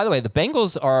 By the way, the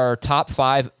Bengals are top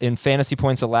 5 in fantasy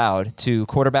points allowed to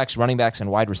quarterbacks, running backs, and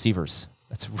wide receivers.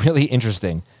 That's really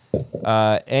interesting.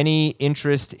 Any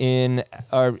interest in,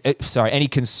 any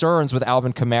concerns with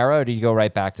Alvin Kamara, or do you go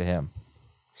right back to him?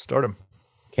 Start him.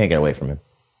 Can't get away from him.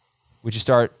 Would you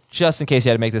start just in case you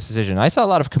had to make this decision? I saw a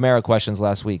lot of Kamara questions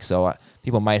last week, so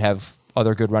people might have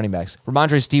other good running backs.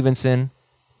 Ramondre Stevenson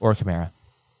or Kamara?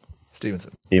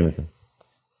 Stevenson.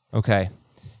 Okay.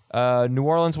 New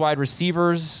Orleans wide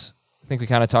receivers. I think we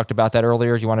kind of talked about that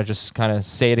earlier. Do you want to just kind of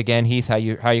say it again, Heath? How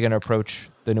you going to approach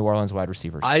the New Orleans wide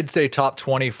receivers? I'd say top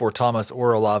 20 for Thomas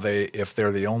or Olave if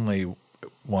they're the only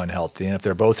one healthy. And if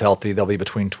they're both healthy, they'll be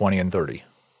between 20 and 30.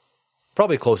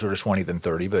 Probably closer to 20 than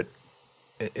 30, but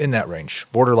in that range.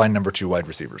 Borderline number 2 wide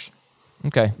receivers.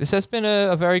 Okay. This has been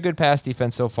a very good pass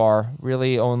defense so far.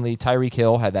 Really only Tyreek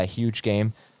Hill had that huge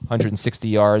game, 160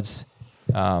 yards.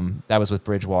 That was with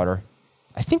Bridgewater.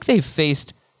 I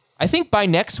think by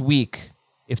next week,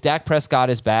 if Dak Prescott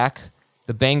is back,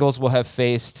 the Bengals will have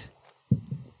faced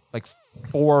like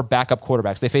 4 backup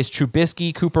quarterbacks. They faced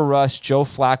Trubisky, Cooper Rush, Joe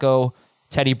Flacco,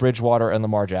 Teddy Bridgewater, and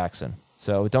Lamar Jackson.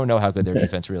 So don't know how good their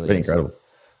defense really is. Incredible.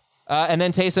 And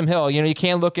then Taysom Hill. You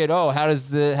can't look at, how did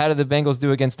the Bengals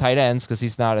do against tight ends, because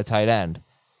he's not a tight end.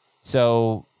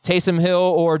 So Taysom Hill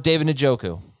or David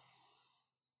Njoku?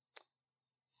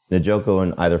 Njoku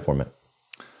in either format.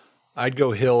 I'd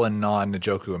go Hill and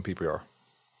Njoku in PPR.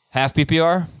 Half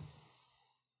PPR?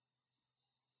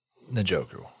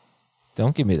 Njoku.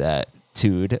 Don't give me that,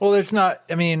 dude. Well, it's not.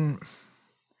 I mean,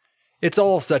 it's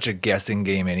all such a guessing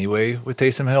game anyway with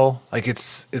Taysom Hill. Like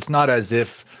it's not as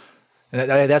if. And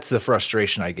that's the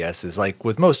frustration, I guess, is like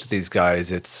with most of these guys,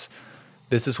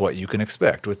 this is what you can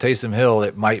expect. With Taysom Hill,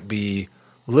 it might be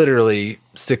literally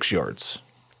 6 yards.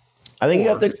 I think you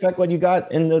have to expect what you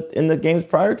got in the games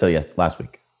prior to last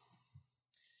week.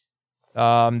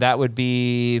 That would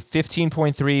be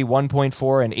 15.3,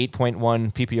 1.4, and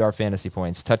 8.1 PPR fantasy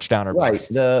points, touchdown or right.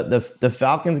 bust. The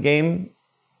Falcons game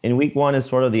in week 1 is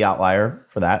sort of the outlier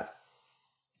for that.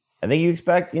 I think you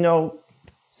expect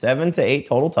 7 to 8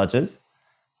 total touches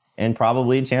and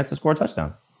probably a chance to score a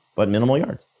touchdown, but minimal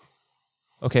yards.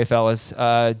 Okay, fellas.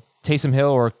 Taysom Hill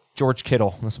or George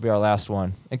Kittle? This will be our last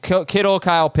one. And Kittle,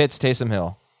 Kyle Pitts, Taysom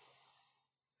Hill.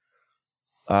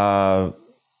 I'd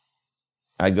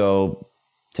go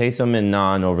Taysom and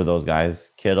non over those guys.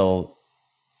 Kittle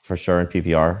for sure in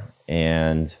PPR.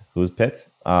 And who's Pitts?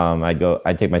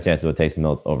 I'd take my chances with Taysom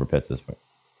Hill over Pitts this point.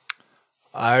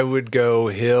 I would go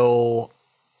Hill,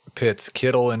 Pitts,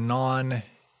 Kittle and non.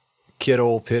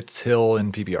 Kittle, Pitts, Hill,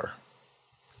 and PPR.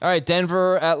 All right,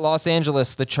 Denver at Los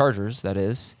Angeles, the Chargers, that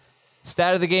is.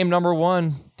 Stat of the game number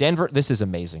 1, Denver. This is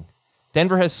amazing.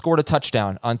 Denver has scored a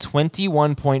touchdown on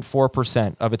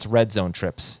 21.4% of its red zone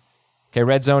trips. Okay,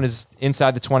 red zone is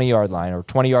inside the 20-yard line or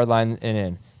 20-yard line and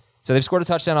in. So they've scored a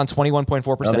touchdown on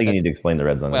 21.4%. I don't think you need to explain the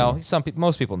red zone. Well,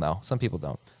 most people know. Some people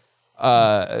don't.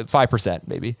 5%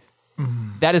 maybe.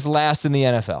 That is last in the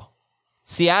NFL.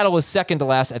 Seattle is second to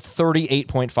last at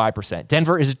 38.5%.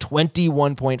 Denver is at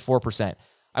 21.4%.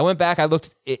 I went back, I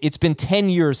looked, it's been 10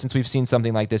 years since we've seen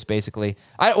something like this, basically.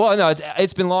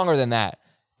 It's been longer than that.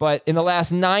 But in the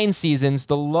last 9 seasons,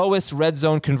 the lowest red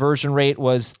zone conversion rate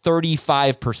was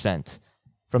 35%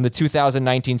 from the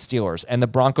 2019 Steelers, and the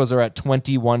Broncos are at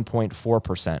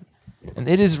 21.4%. And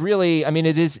it is really,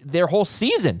 their whole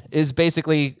season is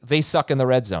basically they suck in the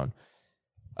red zone.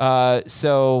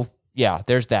 So, yeah,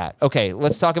 there's that. Okay,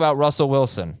 let's talk about Russell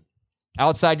Wilson.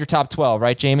 Outside your top 12,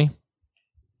 right, Jamie?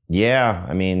 Yeah,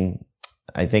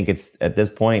 I think it's at this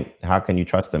point, how can you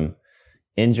trust him?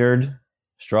 Injured,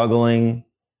 struggling,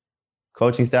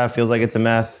 coaching staff feels like it's a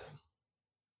mess.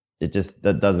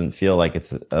 That doesn't feel like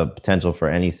it's a potential for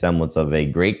any semblance of a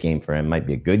great game for him. Might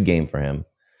be a good game for him.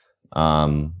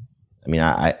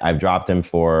 I've dropped him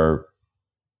for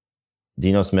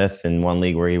Geno Smith in one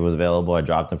league where he was available. I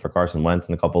dropped him for Carson Wentz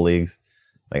in a couple leagues.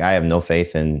 Like, I have no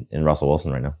faith in Russell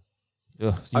Wilson right now.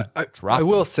 I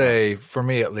will say, for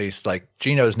me at least, like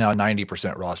Geno's now 90%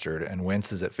 rostered and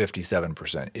Wentz is at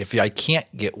 57%. If I can't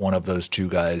get one of those two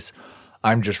guys,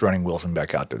 I'm just running Wilson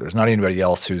back out there. There's not anybody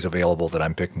else who's available that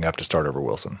I'm picking up to start over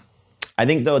Wilson. I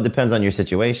think, though, it depends on your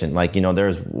situation. Like,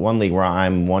 there's one league where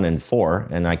I'm 1-4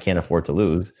 and I can't afford to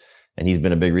lose. And he's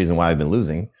been a big reason why I've been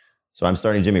losing. So I'm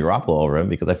starting Jimmy Garoppolo over him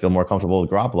because I feel more comfortable with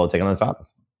Garoppolo taking on the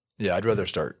Falcons. Yeah, I'd rather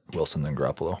start Wilson than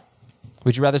Garoppolo.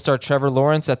 Would you rather start Trevor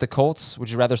Lawrence at the Colts? Would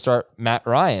you rather start Matt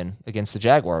Ryan against the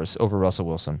Jaguars over Russell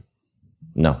Wilson?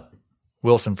 No.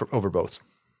 Wilson over both.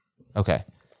 Okay.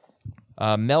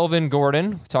 Melvin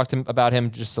Gordon. We talked about him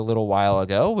just a little while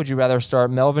ago. Would you rather start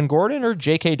Melvin Gordon or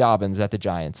J.K. Dobbins at the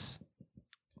Giants?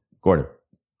 Gordon.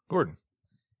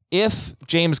 If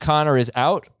James Conner is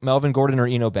out, Melvin Gordon or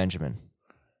Eno Benjamin?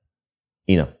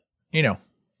 Eno.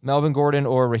 Melvin Gordon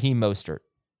or Raheem Mostert?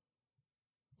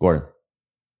 Gordon.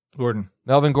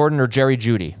 Melvin Gordon or Jerry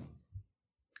Jeudy?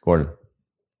 Gordon.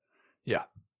 Yeah.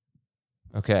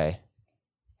 Okay.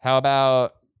 How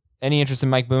about any interest in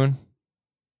Mike Boone?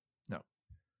 No.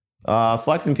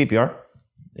 Flex in PPR,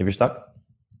 if you're stuck.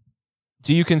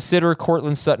 Do you consider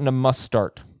Courtland Sutton a must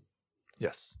start?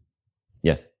 Yes.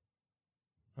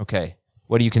 Okay.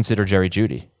 What do you consider Jerry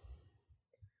Jeudy?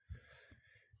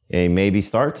 A maybe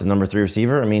start, number 3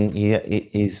 receiver.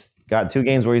 He's got 2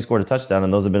 games where he scored a touchdown,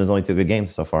 and those have been his only 2 good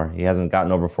games so far. He hasn't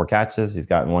gotten over 4 catches. He's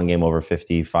gotten 1 game over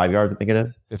 55 yards, I think it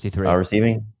is. 53.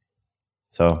 Receiving.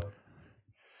 So.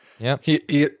 Yep.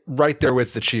 He right there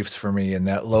with the Chiefs for me in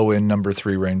that low end number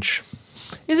 3 range.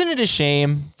 isn't it a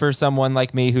shame for someone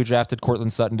like me who drafted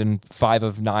Cortland Sutton in 5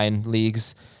 of 9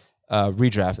 leagues,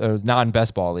 redraft or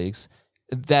non-best ball leagues,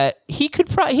 that he could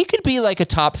be like a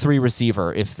top 3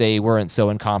 receiver if they weren't so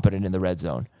incompetent in the red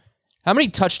zone. How many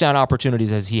touchdown opportunities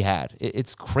has he had?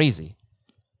 It's crazy.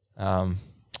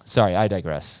 Sorry, I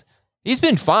digress. He's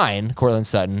been fine, Cortland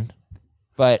Sutton,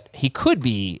 but he could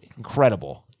be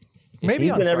incredible. Maybe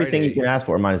he's on been everything Friday, you can ask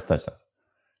for minus touchdowns.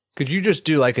 Could you just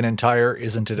do like an entire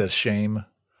 "Isn't It a Shame"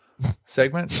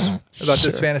 segment about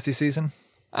this fantasy season?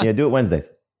 Yeah, do it Wednesdays.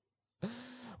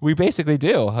 We basically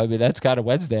do. I mean, that's kind of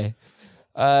Wednesday.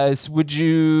 Would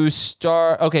you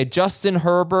start? Okay, Justin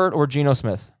Herbert or Geno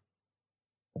Smith?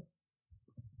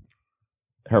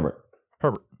 Herbert.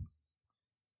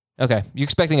 Okay, you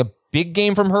expecting a big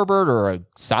game from Herbert or a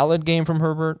solid game from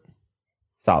Herbert?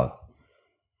 Solid.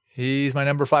 He's my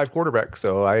number 5 quarterback,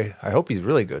 so I hope he's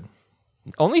really good.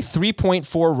 Only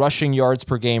 3.4 rushing yards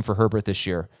per game for Herbert this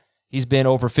year. He's been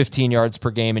over 15 yards per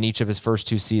game in each of his first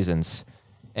 2 seasons.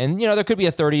 And, there could be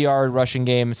a 30-yard rushing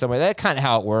game somewhere. That's kind of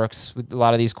how it works with a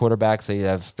lot of these quarterbacks. They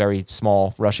have very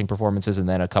small rushing performances and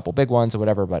then a couple big ones or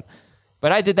whatever. But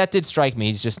that did strike me.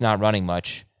 He's just not running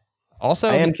much. Also,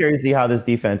 I am curious to see how this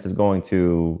defense is going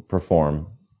to perform,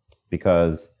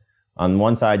 because on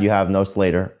one side you have no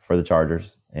Slater for the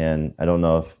Chargers, and I don't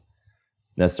know if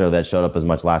necessarily that showed up as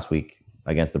much last week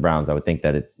against the Browns. I would think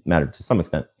that it mattered to some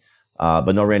extent,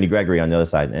 but no Randy Gregory on the other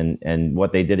side, and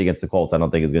what they did against the Colts, I don't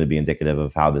think is going to be indicative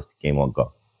of how this game will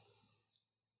go.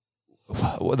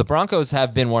 Well, the Broncos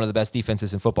have been one of the best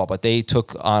defenses in football, but they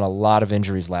took on a lot of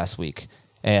injuries last week.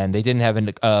 And they didn't have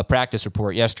a practice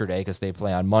report yesterday because they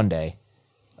play on Monday.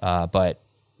 But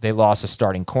they lost a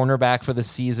starting cornerback for the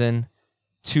season.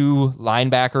 2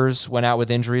 linebackers went out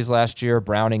with injuries last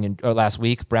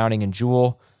week, Browning and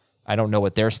Jewell. I don't know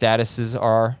what their statuses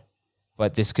are,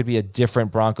 but this could be a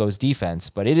different Broncos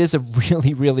defense. But it is a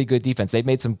really, really good defense. They've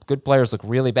made some good players look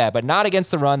really bad, but not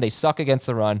against the run. They suck against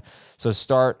the run. So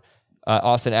start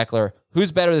Austin Eckler.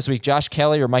 Who's better this week, Josh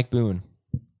Kelly or Mike Boone?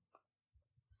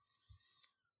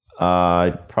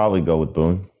 I'd probably go with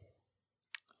Boone.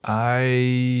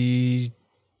 I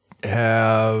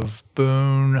have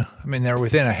Boone. I mean, they're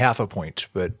within a half a point,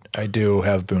 but I do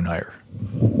have Boone higher.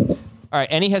 All right.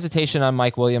 Any hesitation on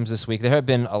Mike Williams this week? There have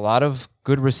been a lot of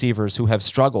good receivers who have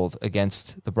struggled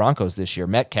against the Broncos this year.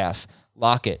 Metcalf,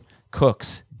 Lockett,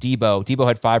 Cooks, Debo. Debo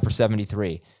had 5 for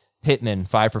 73. Pittman,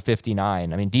 5 for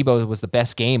 59. I mean, Debo was the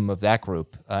best game of that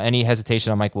group. Any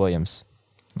hesitation on Mike Williams?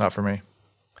 Not for me.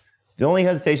 The only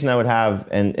hesitation I would have,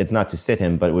 and it's not to sit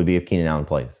him, but it would be if Keenan Allen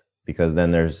plays, because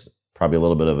then there's probably a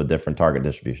little bit of a different target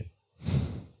distribution.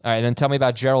 All right, then tell me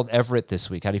about Gerald Everett this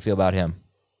week. How do you feel about him?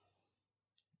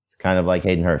 It's kind of like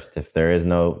Hayden Hurst. If there is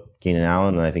no Keenan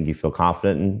Allen, then I think you feel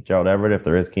confident in Gerald Everett. If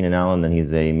there is Keenan Allen, then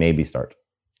he's a maybe start.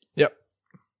 Yep.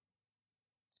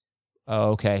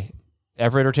 Okay.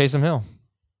 Everett or Taysom Hill?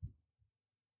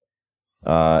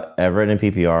 Everett in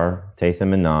PPR,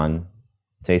 Taysom in non,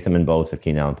 Taysom in both if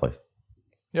Keenan Allen plays.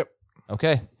 Yep.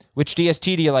 Okay. Which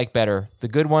DST do you like better? The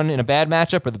good one in a bad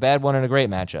matchup or the bad one in a great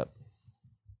matchup?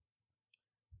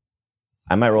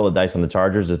 I might roll the dice on the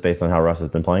Chargers just based on how Russ has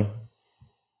been playing.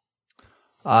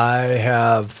 I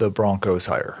have the Broncos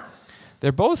higher.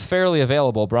 They're both fairly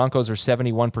available. Broncos are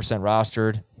 71%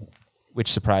 rostered,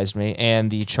 which surprised me,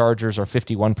 and the Chargers are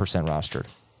 51% rostered.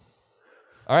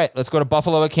 All right, let's go to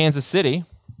Buffalo at Kansas City.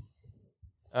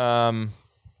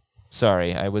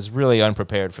 Sorry, I was really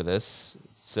unprepared for this,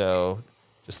 so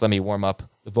just let me warm up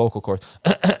the vocal cords.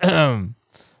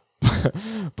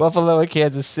 Buffalo at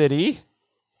Kansas City.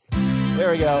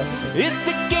 There we go. It's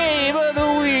the game of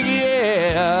the week,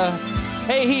 yeah.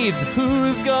 Hey, Heath,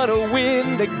 who's gonna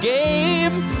win the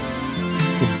game?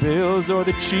 The Bills or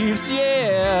the Chiefs,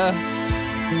 yeah.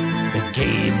 The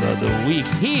game of the week.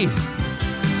 Heath.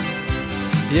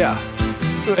 Yeah.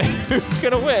 Who's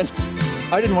gonna win?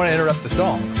 I didn't want to interrupt the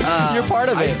song. You're part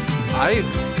of it. I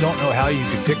don't know how you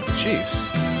could pick the Chiefs.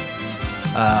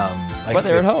 But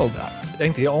they're at home. I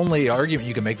think the only argument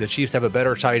you can make, the Chiefs have a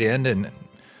better tight end and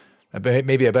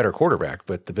maybe a better quarterback,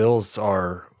 but the Bills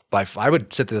are I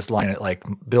would set this line at like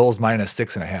Bills minus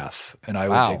 6.5, and I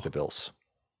would take the Bills.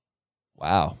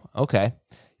 Wow. Okay.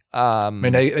 I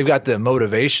mean, they've got the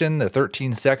motivation, the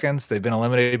 13 seconds. They've been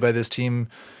eliminated by this team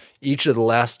each of the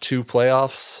last 2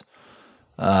 playoffs.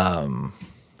 Man,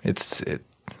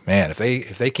 if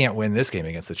they can't win this game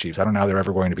against the Chiefs, I don't know how they're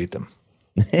ever going to beat them.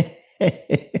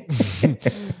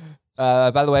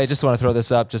 By the way, I just want to throw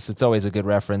this up. It's always a good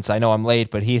reference. I know I'm late,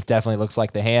 but Heath definitely looks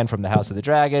like the hand from the House of the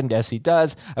Dragon. Yes, he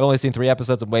does. I've only seen 3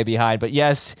 episodes. I'm way behind, but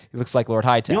yes, he looks like Lord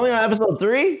Hightower. You only on episode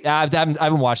 3? I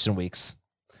haven't watched in weeks.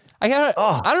 I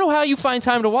don't know how you find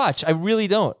time to watch. I really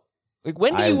don't. Like,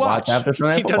 when do you watch? After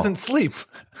Sunday He football. doesn't sleep.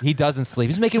 He doesn't sleep.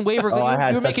 He's making waiver.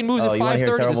 You were making moves at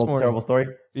 5:30 this morning. Terrible story.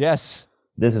 Yes.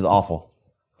 This is awful.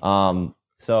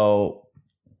 So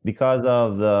because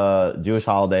of the Jewish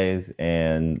holidays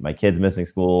and my kids missing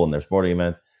school and their sporting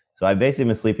events, so I've basically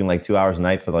been sleeping like 2 hours a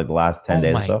night for like the last 10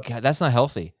 days. Oh my God, that's not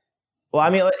healthy. Well, I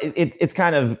mean, it's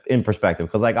kind of in perspective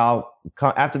because like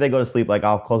after they go to sleep, like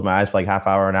I'll close my eyes for like half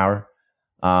hour, an hour.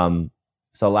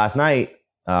 So last night,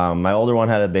 my older one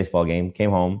had a baseball game, came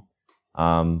home,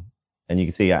 and you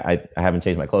can see I haven't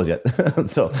changed my clothes yet.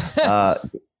 So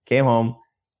came home,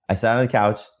 I sat on the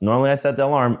couch. Normally I set the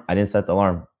alarm. I didn't set the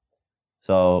alarm.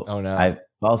 So I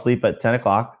fell asleep at 10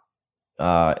 o'clock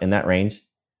in that range.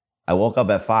 I woke up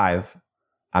at 5.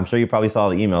 I'm sure you probably saw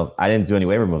the emails. I didn't do any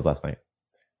waiver moves last night.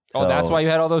 So, that's why you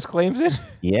had all those claims in?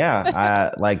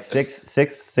 Yeah. Like six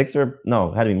or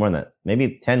no, it had to be more than that.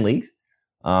 Maybe 10 leagues.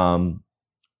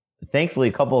 Thankfully,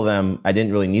 a couple of them, I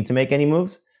didn't really need to make any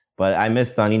moves, but I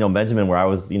missed on, Benjamin where I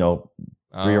was, 3 or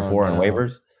 4 on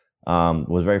waivers.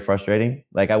 Was very frustrating.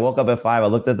 Like I woke up at 5, I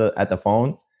looked at the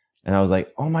phone and I was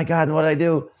like, oh my God, what did I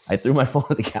do? I threw my phone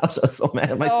at the couch. I was so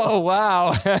mad at myself. Oh,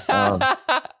 wow.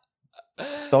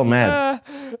 So mad.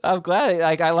 I'm glad.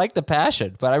 Like, I like the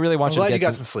passion, but I really want you to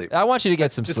get some sleep. I want you to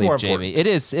get some sleep, Jamie. It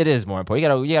is more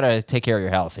important. You gotta take care of your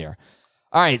health here.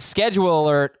 All right, schedule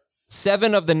alert.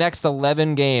 7 of the next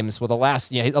 11 games. Well,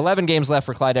 11 games left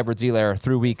for Clyde Edwards-Helaire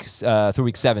through week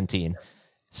 17.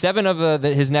 7 of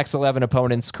his next 11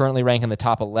 opponents currently rank in the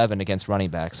top 11 against running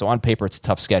backs. So on paper, it's a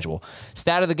tough schedule.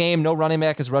 Stat of the game: no running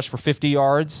back has rushed for 50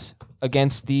 yards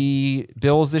against the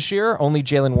Bills this year. Only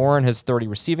Jaylen Warren has 30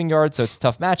 receiving yards, so it's a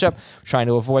tough matchup. Trying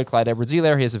to avoid Clyde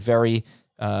Edwards-Helaire. He has a very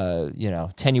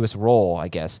tenuous role, I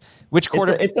guess. Which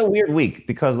quarter? It's a weird week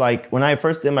because like when I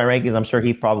first did my rankings, I'm sure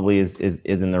he probably is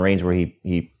in the range where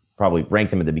he probably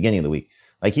ranked him at the beginning of the week.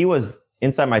 Like he was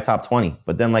inside my top 20,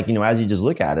 but then like as you just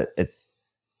look at it,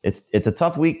 it's a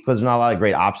tough week because there's not a lot of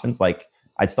great options. Like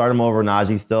I'd start him over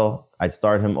Najee still. I'd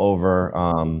start him over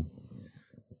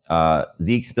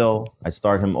Zeke still. I'd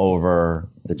start him over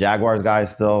the Jaguars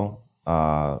guys still.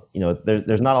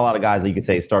 There's not a lot of guys that you could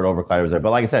say start over Clyde Edwards-Helaire. But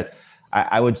like I said,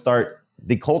 I would start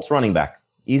the Colts running back.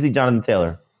 Easy Jonathan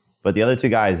Taylor. But the other 2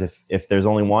 guys, if there's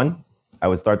only one, I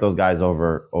would start those guys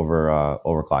over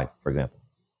Clyde, for example.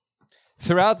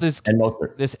 Throughout this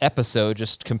episode,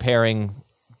 just comparing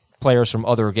players from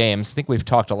other games, I think we've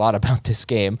talked a lot about this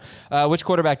game. Which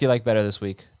quarterback do you like better this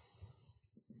week?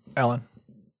 Allen.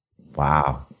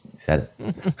 Wow. He said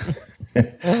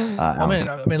it.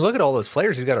 I mean, look at all those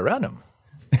players he's got around him.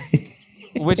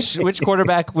 Which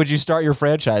quarterback would you start your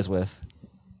franchise with?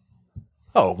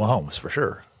 Oh, Mahomes, for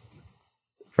sure.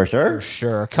 For sure? For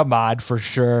sure. Come on, for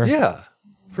sure. Yeah,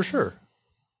 for sure.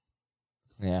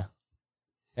 Yeah.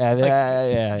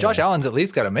 Josh Allen's at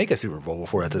least got to make a Super Bowl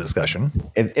before that's a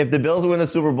discussion. If the Bills win the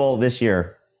Super Bowl this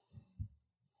year,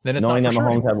 then it's knowing not that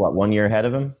Mahomes had 1 year ahead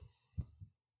of him?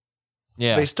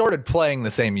 Yeah. They started playing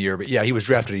the same year, but yeah, he was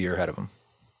drafted a year ahead of him.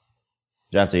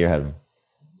 Drafted a year ahead of him.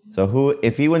 So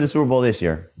if he wins the Super Bowl this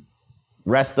year,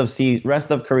 rest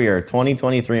of career,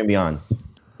 2023 and beyond,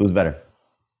 who's better?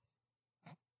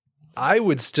 I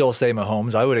would still say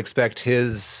Mahomes. I would expect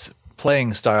his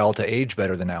playing style to age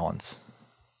better than Allen's.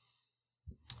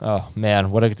 Oh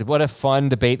man, what a fun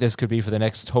debate this could be for the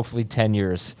next hopefully 10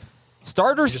 years.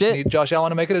 Start or sit? Need Josh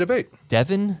Allen to make it a debate.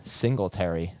 Devin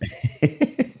Singletary.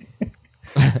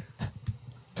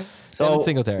 So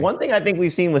one thing I think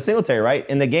we've seen with Singletary, right?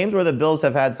 In the games where the Bills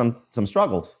have had some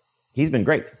struggles, he's been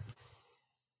great.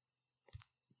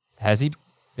 Has he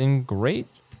been great?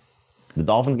 The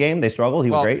Dolphins game, they struggled.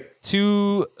 He was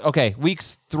great.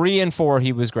 Weeks 3 and 4,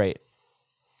 he was great.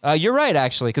 You're right,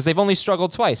 actually, because they've only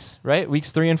struggled twice, right?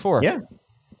 Weeks 3 and 4. Yeah.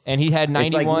 And he had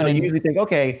 91. You usually think,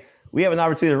 okay, we have an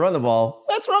opportunity to run the ball.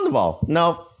 Let's run the ball.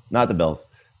 No, not the Bills.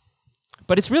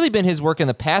 But it's really been his work in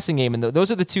the passing game, and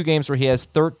those are the 2 games where he has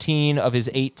 13 of his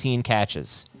 18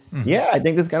 catches. Mm-hmm. Yeah, I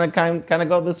think this is going to kind of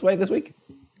go this way this week.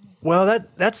 Well,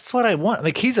 that's what I want.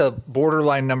 Like, he's a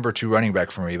borderline number 2 running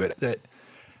back for me, but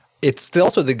it's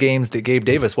also the games that Gabe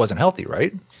Davis wasn't healthy,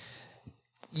 right?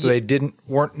 So they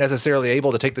weren't necessarily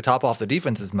able to take the top off the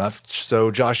defense as much. So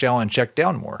Josh Allen checked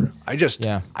down more. I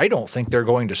don't think they're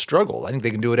going to struggle. I think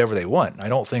they can do whatever they want. I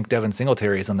don't think Devin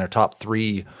Singletary is on their top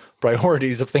 3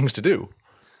 priorities of things to do.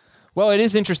 Well, it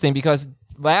is interesting because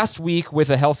last week with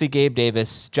a healthy Gabe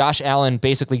Davis, Josh Allen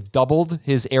basically doubled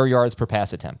his air yards per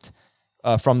pass attempt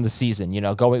from the season.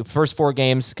 Going first 4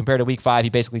 games compared to week 5, he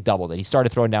basically doubled it. He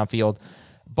started throwing downfield.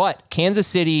 But Kansas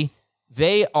City,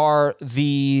 they are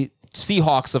the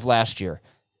Seahawks of last year.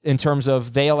 in terms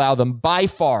of they allow them by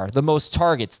far the most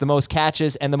targets, the most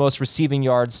catches, and the most receiving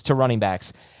yards to running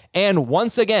backs. And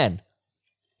once again,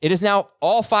 it is now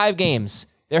all 5 games.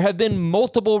 There have been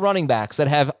multiple running backs that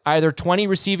have either 20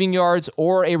 receiving yards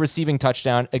or a receiving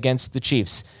touchdown against the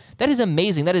Chiefs. That is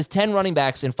amazing. That is 10 running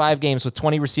backs in 5 games with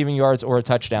 20 receiving yards or a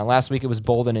touchdown. Last week it was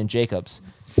Bolden and Jacobs.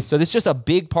 So this is just a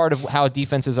big part of how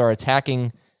defenses are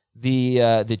attacking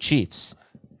the Chiefs.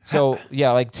 So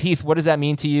yeah, like Heath, what does that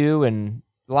mean to you? And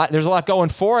there's a lot going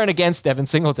for and against Devin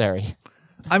Singletary.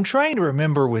 I'm trying to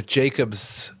remember with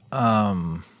Jacobs,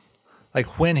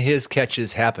 like when his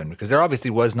catches happened, because there obviously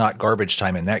was not garbage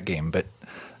time in that game, but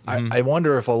I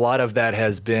wonder if a lot of that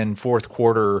has been fourth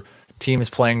quarter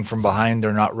teams playing from behind.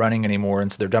 They're not running anymore,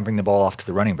 and so they're dumping the ball off to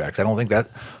the running backs. I don't think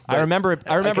that. I remember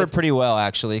it pretty well,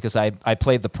 actually, because I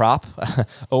played the prop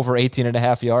over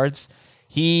 18.5 yards.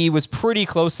 He was pretty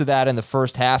close to that in the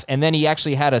first half, and then he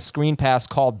actually had a screen pass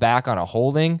called back on a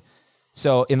holding.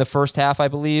 So in the first half, I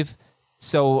believe.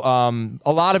 So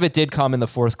a lot of it did come in the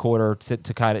fourth quarter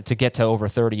to get to over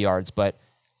 30 yards, but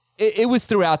it was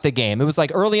throughout the game. It was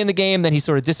like early in the game, then he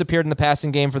sort of disappeared in the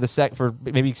passing game for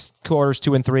maybe quarters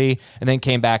 2 and 3, and then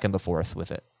came back in the fourth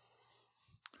with it.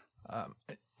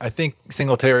 I think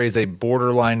Singletary is a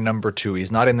borderline number 2.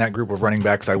 He's not in that group of running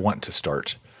backs I want to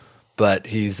start, but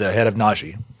he's ahead of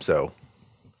Najee. So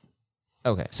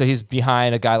okay, so he's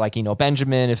behind a guy like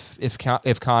Benjamin if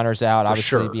Connor's out, for obviously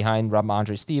sure. behind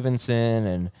Ramondre Stevenson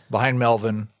and Behind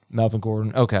Melvin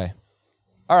Gordon. Okay,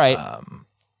 all right.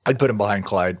 I'd put him behind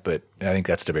Clyde, but I think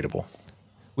that's debatable.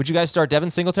 Would you guys start Devin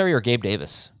Singletary or Gabe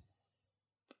Davis?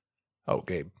 Oh,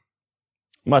 Gabe.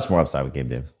 Much more upside with Gabe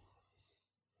Davis.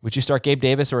 Would you start Gabe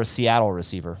Davis or a Seattle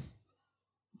receiver?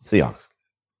 Seahawks.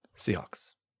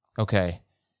 Okay.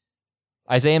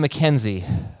 Isaiah McKenzie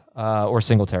or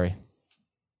Singletary?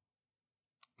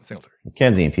 Singletary.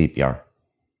 McKenzie and PPR.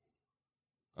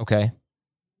 Okay.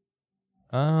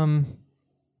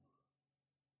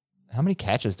 How many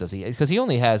catches does he? Because he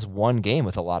only has one game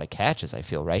with a lot of catches, I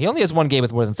feel, right? He only has one game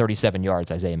with more than 37 yards,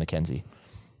 Isaiah McKenzie.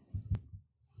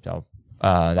 So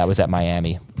that was at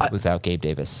Miami without Gabe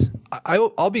Davis.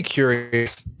 I'll be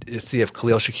curious to see if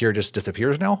Khalil Shakir just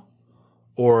disappears now,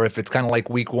 or if it's kind of like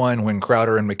week 1 when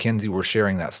Crowder and McKenzie were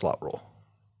sharing that slot role.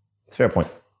 It's a fair point.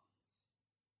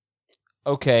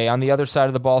 Okay, on the other side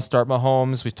of the ball, start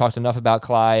Mahomes. We've talked enough about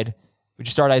Clyde. Would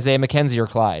you start Isaiah McKenzie or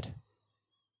Clyde?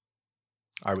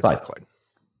 I would say Clyde.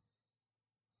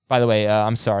 By the way,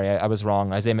 I'm sorry, I was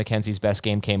wrong. Isaiah McKenzie's best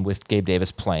game came with Gabe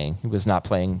Davis playing. He was not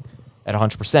playing at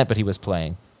 100%, but he was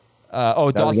playing. That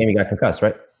was the game he got concussed,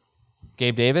 right?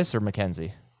 Gabe Davis or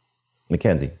McKenzie?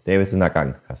 McKenzie. Davis has not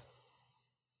gotten concussed.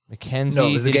 McKenzie No,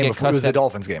 it was the game get before. It was the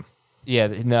Dolphins game. Yeah,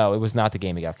 no, it was not the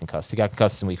game he got concussed. He got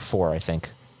concussed in week 4, I think.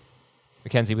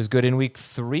 McKenzie was good in week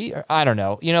 3. I don't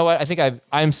know. You know what? I think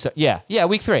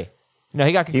week 3. No,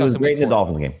 he got concussed. He was in great week in the 4.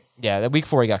 Dolphins game. Yeah, that week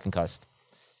 4 he got concussed.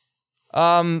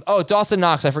 Dawson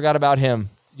Knox. I forgot about him.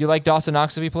 You like Dawson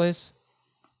Knox if he plays?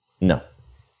 No.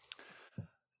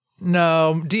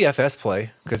 No, DFS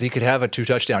play, because he could have a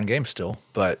 2-touchdown game still,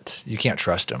 but you can't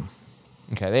trust him.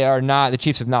 Okay, the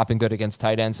Chiefs have not been good against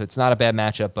tight ends, so it's not a bad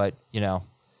matchup, but, he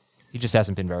just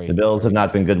hasn't been very The Bills have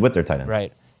not been good with their tight end.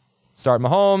 right. Start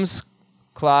Mahomes,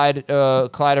 Clyde or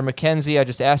McKenzie. I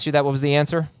just asked you that. What was the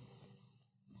answer?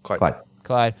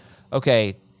 Clyde.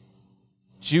 Okay.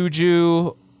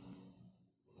 Juju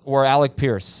or Alec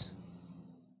Pierce?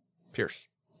 Pierce.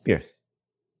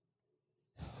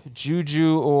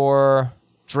 Juju or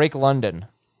Drake London?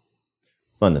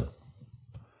 London.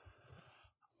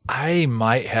 I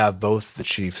might have both the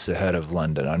Chiefs ahead of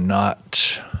London. I'm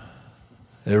not.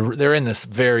 They're in this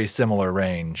very similar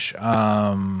range.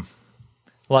 London.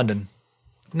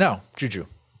 No, Juju.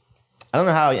 I don't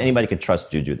know how anybody could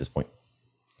trust Juju at this point.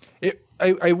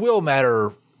 I will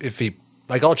matter if he,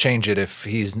 I'll change it if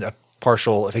he's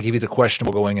partial, if he's a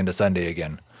questionable going into Sunday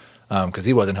again, because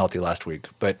he wasn't healthy last week.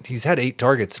 But he's had 8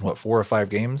 targets in 4 or 5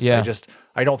 games. Yeah.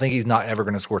 I don't think he's not ever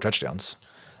going to score touchdowns.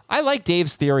 I like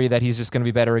Dave's theory that he's just going to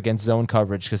be better against zone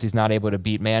coverage because he's not able to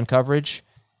beat man coverage.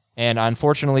 And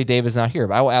unfortunately, Dave is not here.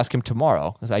 But I will ask him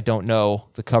tomorrow because I don't know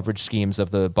the coverage schemes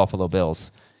of the Buffalo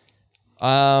Bills.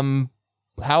 How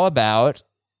about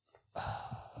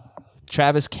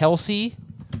Travis Kelce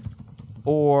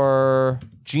or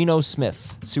Geno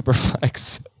Smith,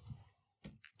 Superflex?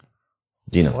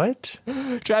 Geno. What?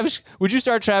 Travis, would you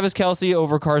start Travis Kelce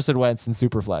over Carson Wentz in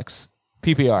Superflex?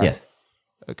 PPR? Yes.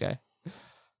 Okay.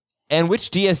 And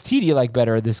which DST do you like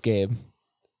better in this game?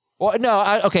 Well,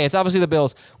 no, okay, it's obviously the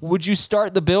Bills. Would you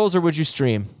start the Bills or would you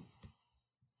stream?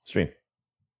 Stream.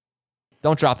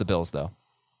 Don't drop the Bills, though.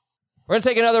 We're going to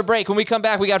take another break. When we come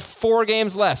back, we got 4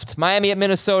 games left. Miami at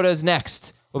Minnesota is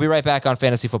next. We'll be right back on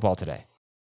Fantasy Football Today.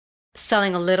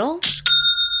 Selling a little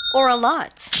or a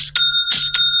lot?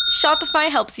 Shopify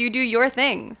helps you do your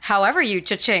thing, however you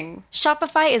cha-ching.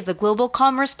 Shopify is the global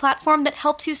commerce platform that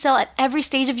helps you sell at every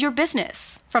stage of your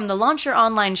business. From the launch your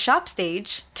online shop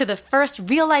stage, to the first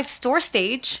real-life store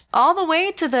stage, all the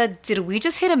way to the did we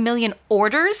just hit 1 million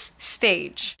orders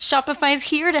stage. Shopify's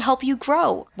here to help you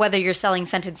grow. Whether you're selling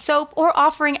scented soap or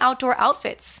offering outdoor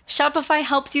outfits, Shopify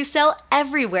helps you sell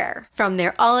everywhere. From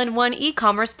their all-in-one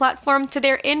e-commerce platform to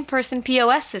their in-person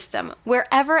POS system,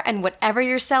 wherever and whatever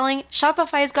you're selling,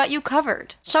 Shopify's got you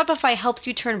covered. Shopify helps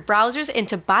you turn browsers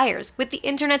into buyers with the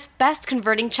internet's best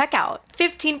converting checkout.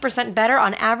 15% better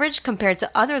on average compared to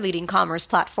other leading commerce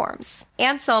platforms.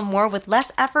 And sell more with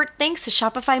less effort thanks to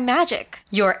Shopify Magic,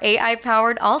 your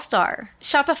AI-powered all-star.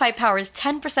 Shopify powers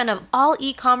 10% of all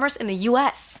e-commerce in the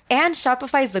US. And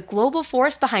Shopify is the global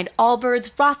force behind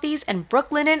Allbirds, Rothy's, and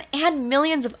Brooklinen, and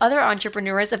millions of other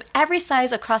entrepreneurs of every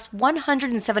size across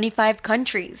 175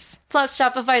 countries. Plus,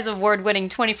 Shopify's award-winning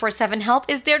 24/7 help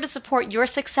is there to support your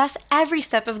success every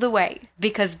step of the way.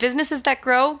 Because businesses that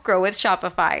grow with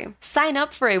Shopify. Sign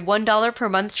up for a $1 per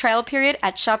month trial period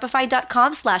at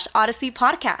shopify.com/Odyssey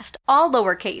Podcast, all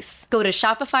lowercase. Go to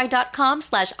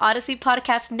shopify.com/Odyssey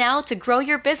Podcast now to grow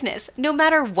your business, no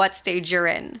matter what stage you're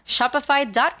in.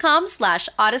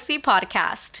 Shopify.com/Odyssey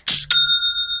Podcast.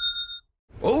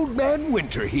 Old Man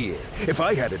Winter here. If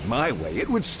I had it my way, it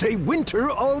would stay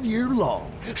winter all year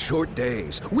long. Short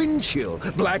days, wind chill,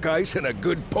 black ice, and a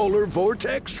good polar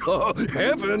vortex. Oh,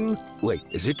 heaven. Wait,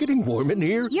 is it getting warm in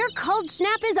here? Your cold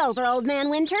snap is over, Old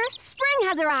Man Winter. Spring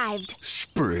has arrived.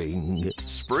 Spring.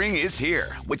 Spring is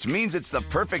here, which means it's the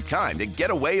perfect time to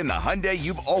get away in the Hyundai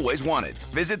you've always wanted.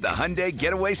 Visit the Hyundai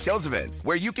Getaway Sales Event,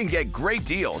 where you can get great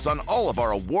deals on all of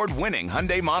our award-winning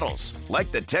Hyundai models,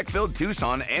 like the tech-filled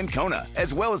Tucson and Kona,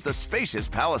 as well as the spacious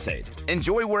Palisade.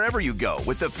 Enjoy wherever you go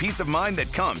with the peace of mind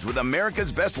that comes with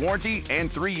America's best warranty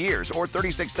and 3 years or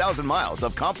 36,000 miles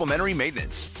of complimentary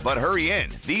maintenance. But hurry in,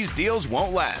 these deals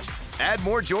won't last. Add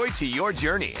more joy to your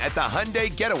journey at the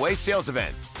Hyundai Getaway Sales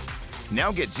Event. Now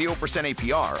get 0%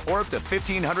 APR or up to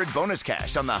 $1,500 bonus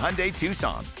cash on the Hyundai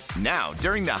Tucson. Now,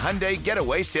 during the Hyundai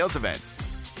Getaway Sales Event.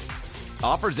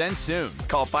 Offers end soon.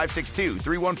 Call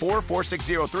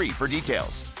 562-314-4603 for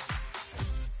details.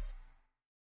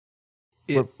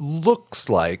 It looks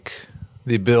like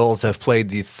the Bills have played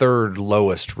the 3rd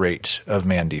lowest rate of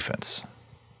man defense.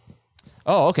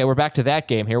 Oh, okay. We're back to that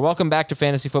game here. Welcome back to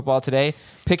Fantasy Football Today.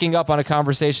 Picking up on a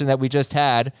conversation that we just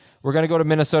had. We're going to go to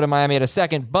Minnesota, Miami in a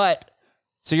second. But,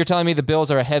 so you're telling me the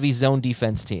Bills are a heavy zone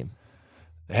defense team?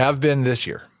 They have been this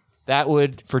year. That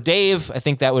would, for Dave, I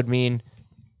think that would mean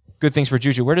good things for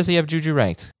Juju. Where does he have Juju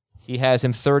ranked? He has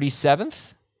him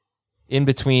 37th, in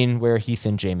between where Heath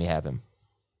and Jamie have him.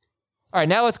 All right,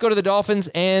 now let's go to the Dolphins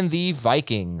and the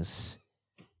Vikings.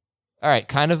 All right,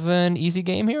 kind of an easy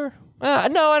game here?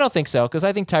 No, I don't think so, because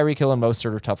I think Tyreek Hill and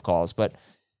Mostert are tough calls. But,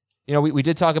 you know, we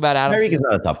did talk about Adam. Tyreek is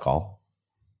not a tough call.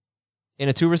 In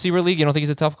a 2-receiver league, you don't think he's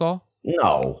a tough call?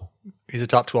 No. He's a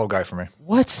top 12 guy for me.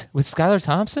 What? With Skylar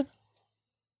Thompson?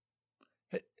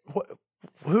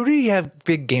 Who do you have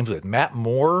big games with? Matt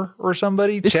Moore or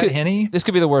somebody? Chet Henne? This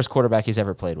could be the worst quarterback he's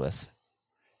ever played with.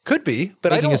 Could be,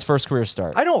 but making his first career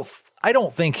start. I don't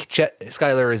think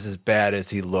Skylar is as bad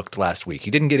as he looked last week. He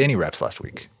didn't get any reps last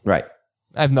week. Right.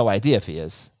 I have no idea if he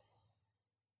is.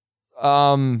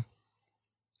 Okay.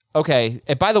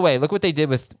 And by the way, look what they did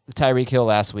with Tyreek Hill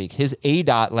last week. His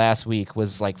ADOT last week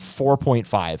was like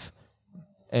 4.5.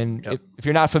 And if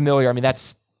you're not familiar, I mean,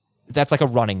 that's like a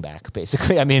running back,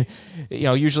 basically. I mean, you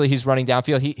know, usually he's running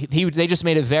downfield. They just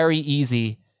made it very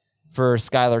easy for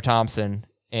Skylar Thompson,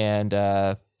 and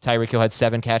Tyreek Hill had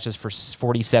 7 catches for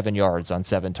 47 yards on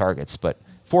 7 targets, but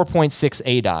 4.6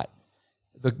 ADOT.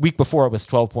 The week before it was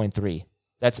 12.3.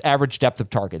 That's average depth of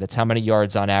target. That's how many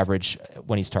yards on average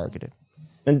when he's targeted.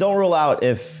 And don't rule out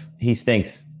if he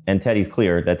stinks and Teddy's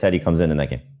clear that Teddy comes in that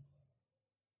game.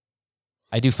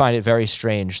 I do find it very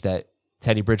strange that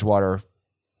Teddy Bridgewater,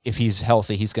 if he's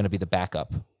healthy, he's going to be the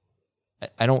backup.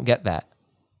 I don't get that.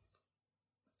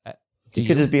 It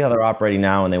could just be how they're operating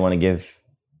now, and they want to give,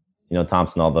 you know,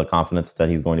 Thompson all the confidence that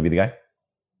he's going to be the guy.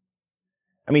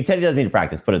 I mean, Teddy doesn't need to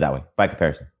practice, put it that way, by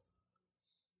comparison.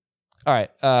 All right.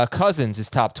 Cousins is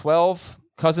top 12.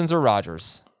 Cousins or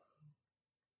Rodgers?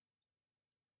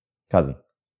 Cousins.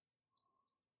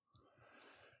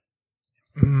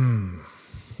 Nice,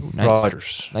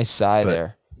 Rodgers. Nice side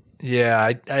there.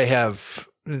 Yeah,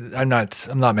 I'm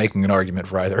not making an argument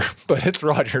for either, but it's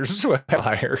Rodgers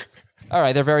higher. All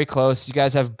right, they're very close. You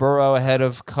guys have Burrow ahead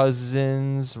of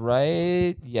Cousins,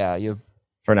 right? Yeah, you have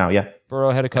For now, yeah. Burrow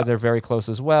ahead of Cousins. They're very close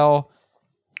as well.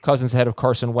 Cousins ahead of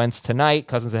Carson Wentz tonight.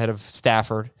 Cousins ahead of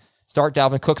Stafford. Start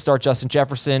Dalvin Cook, start Justin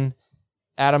Jefferson,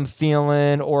 Adam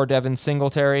Thielen, or Devin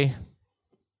Singletary.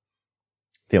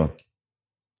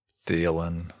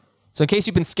 Thielen. So in case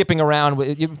you've been skipping around,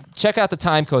 you check out the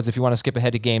time codes if you want to skip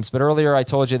ahead to games. But earlier I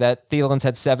told you that Thielen's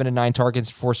had 7 and 9 targets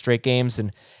in 4 straight games,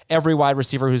 and every wide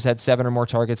receiver who's had 7 or more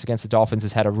targets against the Dolphins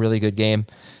has had a really good game.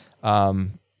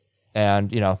 And,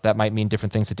 that might mean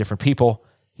different things to different people.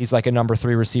 He's like a number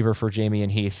 3 receiver for Jamie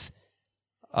and Heath.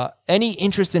 Any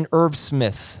interest in Irv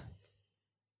Smith?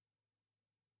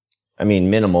 I mean,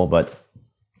 minimal, but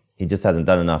he just hasn't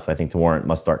done enough, I think, to warrant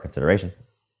must-start consideration.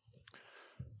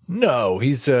 No,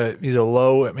 he's a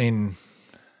low. I mean,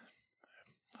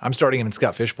 I'm starting him in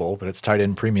Scott Fishbowl, but it's tight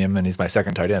end premium, and he's my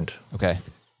second tight end. Okay.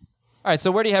 All right,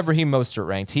 so where do you have Raheem Mostert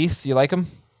ranked? Heath, you like him?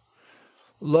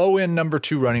 Low end number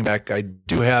 2 running back. I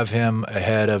do have him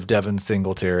ahead of Devin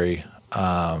Singletary.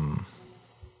 RB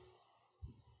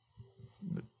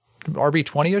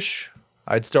 20-ish.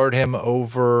 I'd start him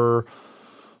over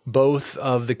both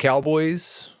of the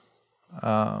Cowboys.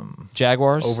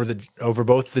 Jaguars over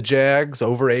both the Jags,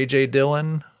 over AJ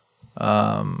Dillon.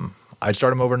 I'd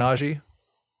start him over Najee.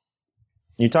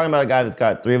 You're talking about a guy that's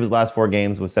got 3 of his last 4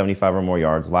 games with 75 or more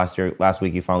yards. Last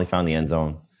week he finally found the end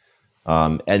zone.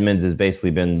 Edmonds has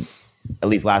basically been, at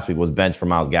least last week, was benched for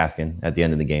Myles Gaskin at the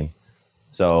end of the game.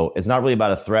 So it's not really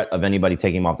about a threat of anybody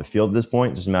taking him off the field at this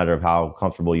point. It's just a matter of how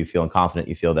comfortable you feel and confident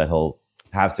you feel that he'll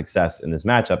have success in this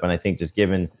matchup. And I think just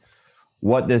given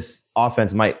what this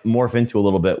offense might morph into a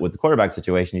little bit with the quarterback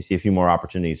situation, you see a few more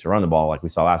opportunities to run the ball like we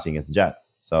saw last week against the Jets.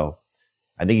 So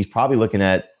I think he's probably looking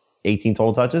at 18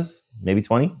 total touches, maybe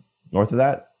 20, north of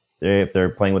that, if they're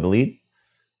playing with the lead.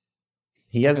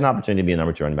 He has an opportunity to be a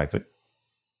number 2 running back.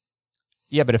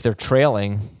 Yeah, but if they're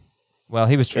trailing, well,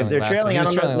 he was trailing. If they're trailing, I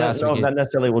don't know if that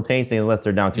necessarily will change things unless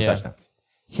they're down 2 touchdowns.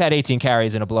 He had 18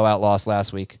 carries in a blowout loss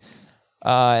last week.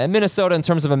 And Minnesota, in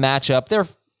terms of a matchup, they're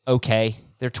okay.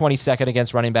 They're 22nd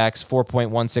against running backs,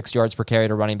 4.16 yards per carry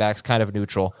to running backs, kind of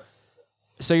neutral.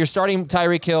 So you're starting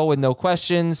Tyreek Hill with no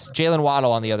questions. Jalen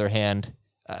Waddle, on the other hand,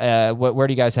 where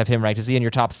do you guys have him ranked? Is he in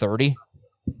your top 30?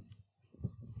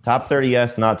 Top 30,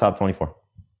 yes, not top 24.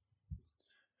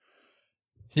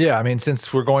 Yeah, I mean,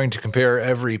 since we're going to compare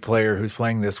every player who's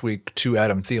playing this week to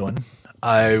Adam Thielen,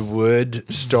 I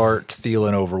would start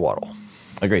Thielen over Waddle.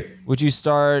 Agreed. Would you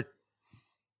start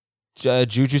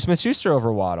Juju Smith-Schuster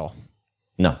over Waddle?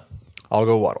 No. I'll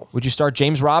go Waddle. Would you start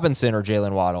James Robinson or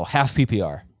Jalen Waddle? Half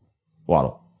PPR.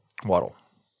 Waddle.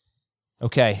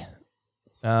 Okay.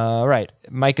 All right.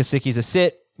 Mike Gesicki's a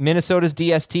sit. Minnesota's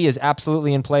DST is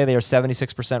absolutely in play. They are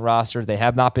 76% rostered. They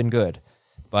have not been good,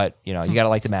 but you got to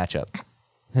like the matchup.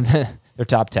 They're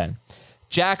top 10.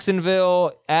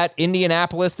 Jacksonville at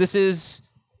Indianapolis. This is,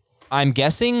 I'm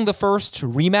guessing, the first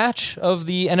rematch of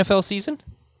the NFL season?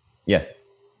 Yes.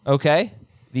 Okay.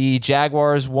 The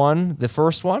Jaguars won the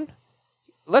first one.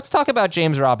 Let's talk about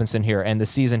James Robinson here and the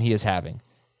season he is having.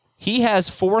 He has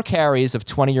 4 carries of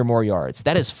 20 or more yards.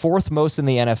 That is 4th most in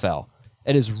the NFL.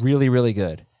 It is really, really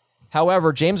good.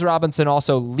 However, James Robinson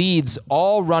also leads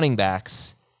all running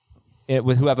backs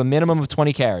who have a minimum of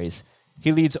 20 carries.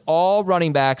 He leads all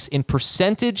running backs in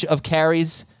percentage of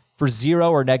carries for 0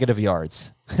 or negative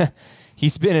yards.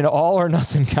 He's been an all or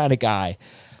nothing kind of guy,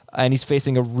 and he's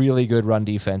facing a really good run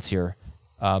defense here.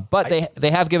 But they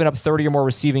have given up 30 or more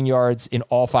receiving yards in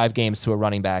all 5 games to a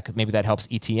running back. Maybe that helps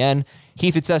ETN.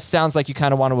 Heath, it sounds like you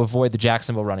kind of want to avoid the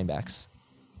Jacksonville running backs.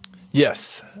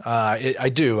 Yes, I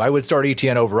do. I would start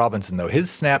ETN over Robinson, though. His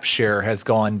snap share has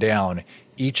gone down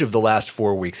each of the last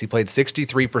 4 weeks. He played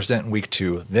 63% in week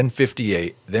 2, then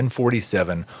 58, then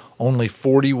 47, only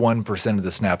 41% of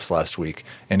the snaps last week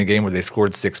in a game where they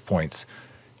scored 6 points.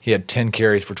 He had 10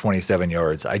 carries for 27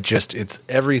 yards.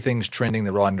 Everything's trending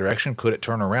the wrong direction. Could it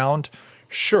turn around?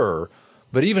 Sure.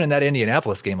 But even in that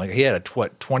Indianapolis game, he had a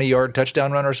 20-yard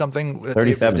touchdown run or something.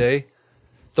 37. Day.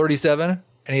 37?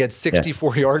 And he had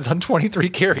 64 yards on 23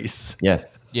 carries. Yes.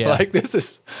 Yeah. This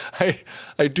is,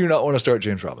 I do not want to start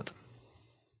James Robinson.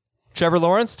 Trevor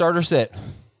Lawrence, start or sit?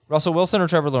 Russell Wilson or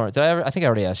Trevor Lawrence? I think I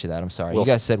already asked you that. I'm sorry.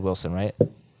 Wilson. You guys said Wilson, right?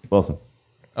 Wilson.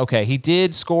 Okay, he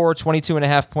did score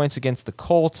 22.5 points against the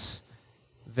Colts.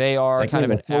 They are kind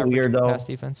of an average pass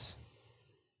defense.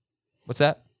 What's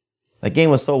that? That game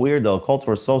was so weird, though. Colts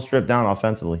were so stripped down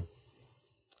offensively.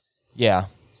 Yeah.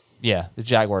 The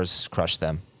Jaguars crushed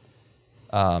them.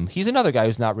 He's another guy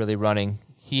who's not really running.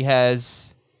 He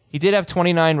did have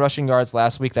 29 rushing yards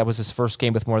last week. That was his first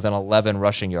game with more than 11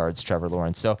 rushing yards, Trevor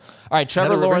Lawrence. So, all right,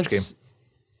 Trevor Lawrence.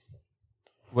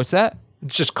 What's that?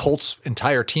 It's just Colts'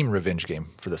 entire team revenge game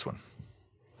for this one.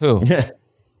 Who?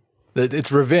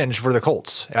 It's revenge for the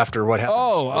Colts after what happened.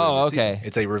 Oh, okay. Season.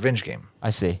 It's a revenge game. I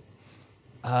see.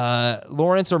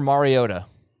 Lawrence or Mariota?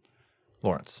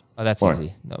 Lawrence. Oh, that's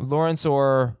easy. No, Lawrence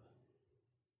or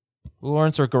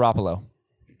Garoppolo?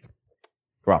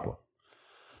 Garoppolo.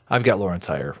 I've got Lawrence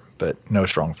higher, but no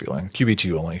strong feeling.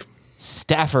 QB2 only.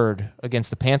 Stafford against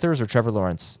the Panthers or Trevor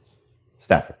Lawrence?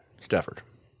 Stafford.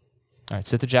 All right,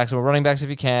 sit the Jacksonville running backs if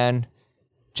you can.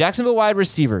 Jacksonville wide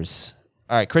receivers.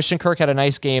 All right, Christian Kirk had a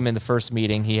nice game in the first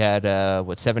meeting. He had,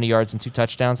 70 yards and 2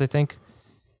 touchdowns, I think.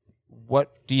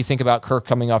 What do you think about Kirk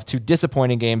coming off 2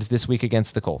 disappointing games this week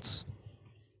against the Colts?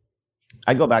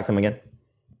 I'd go back to him again.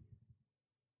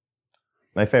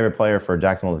 My favorite player for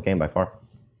Jacksonville this game by far.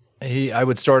 I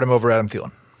would start him over Adam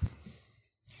Thielen.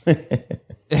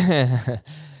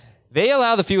 They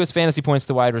allow the fewest fantasy points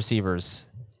to wide receivers.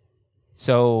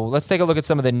 So let's take a look at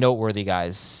some of the noteworthy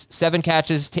guys. 7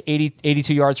 catches to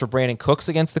 82 yards for Brandon Cooks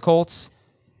against the Colts.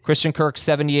 Christian Kirk,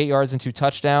 78 yards and 2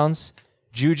 touchdowns.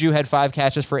 Juju had 5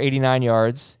 catches for 89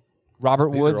 yards.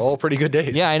 Robert These Woods. are all pretty good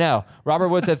days. Yeah, I know. Robert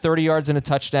Woods had 30 yards and a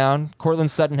touchdown. Cortland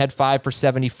Sutton had 5 for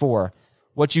 74.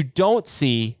 What you don't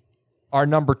see are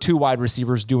number 2 wide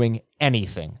receivers doing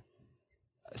anything.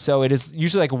 So it is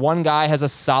usually like one guy has a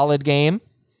solid game.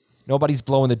 Nobody's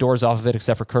blowing the doors off of it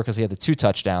except for Kirk because he had the 2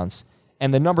 touchdowns.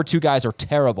 And the number 2 guys are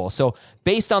terrible. So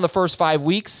based on the first 5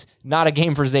 weeks, not a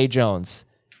game for Zay Jones.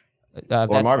 Or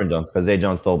Marvin Jones, because Zay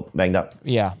Jones still banged up.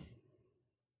 Yeah.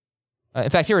 In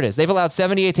fact, here it is. They've allowed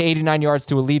 78 to 89 yards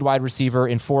to a lead wide receiver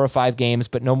in 4 of 5 games,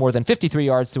 but no more than 53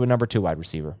 yards to a number 2 wide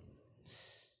receiver.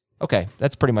 Okay,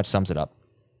 that's pretty much sums it up.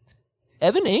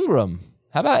 Evan Ingram.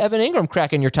 How about Evan Ingram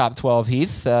cracking your top 12,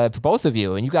 Heath, for both of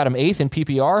you? And you got him 8th in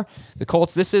PPR. The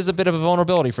Colts, this is a bit of a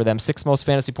vulnerability for them. 6th most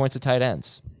fantasy points at tight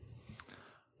ends.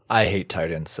 I hate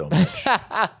tight ends so much.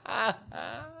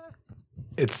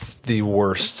 It's the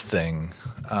worst thing.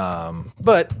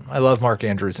 But I love Mark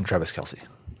Andrews and Travis Kelce.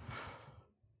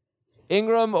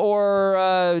 Ingram or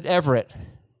Everett?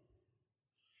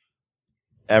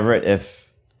 Everett if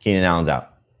Keenan Allen's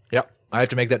out. Yep. I have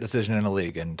to make that decision in a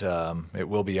league, and it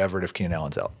will be Everett if Keenan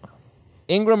Allen's out.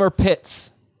 Ingram or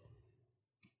Pitts?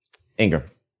 Ingram.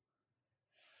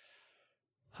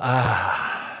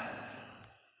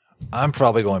 I'm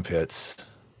probably going Pitts.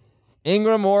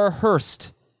 Ingram or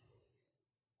Hurst?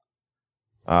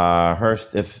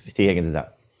 Hurst if T. Higgins is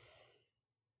out.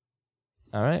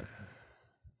 All right.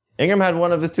 Ingram had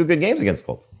one of his 2 good games against the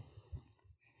Colts.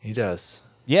 He does.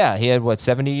 Yeah, he had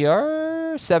 70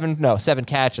 yards? 7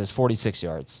 catches, 46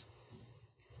 yards.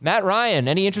 Matt Ryan.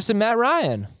 Any interest in Matt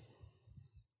Ryan?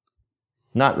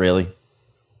 Not really.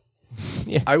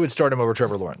 Yeah. I would start him over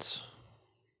Trevor Lawrence.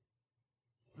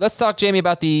 Let's talk, Jamie,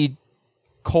 about the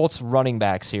Colts running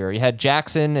backs here. You had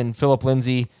Jackson and Phillip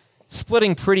Lindsay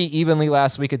splitting pretty evenly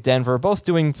last week at Denver, both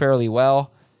doing fairly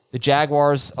well. The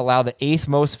Jaguars allow the 8th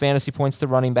most fantasy points to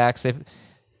running backs.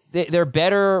 They're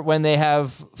better when they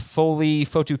have Foley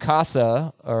Fotukasi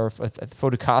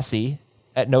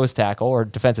at nose tackle or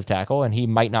defensive tackle, and he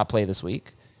might not play this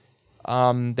week.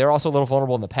 They're also a little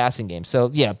vulnerable in the passing game.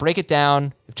 So, yeah, break it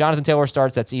down. If Jonathan Taylor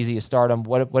starts, that's easy. You start him.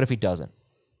 What if he doesn't?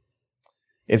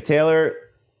 If Taylor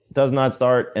does not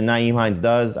start and Nyheim Hines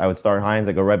does, I would start Hines.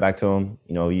 I go right back to him.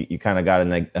 You know, you kind of got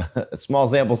a small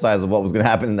sample size of what was going to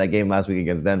happen in that game last week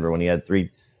against Denver when he had 3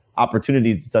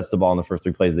 opportunities to touch the ball in the first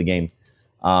 3 plays of the game.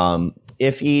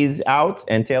 If he's out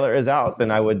and Taylor is out, then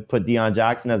I would put Deion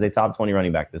Jackson as a top 20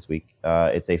 running back this week.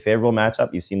 It's a favorable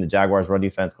matchup. You've seen the Jaguars' run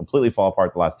defense completely fall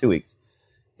apart the last 2 weeks.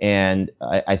 And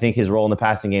I think his role in the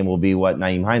passing game will be what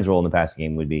Nyheim Hines' role in the passing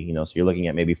game would be. You know, so you're looking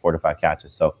at maybe 4 to 5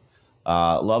 catches. So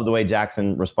love the way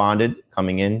Jackson responded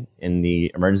coming in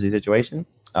the emergency situation.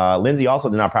 Lindsey also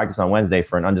did not practice on Wednesday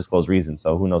for an undisclosed reason.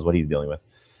 So who knows what he's dealing with.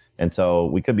 And so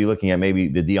we could be looking at maybe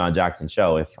the Deion Jackson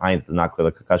show if Hines does not clear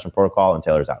the concussion protocol and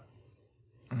Taylor's out.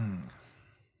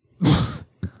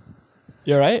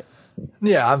 You all right?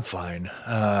 Yeah, I'm fine.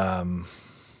 I'm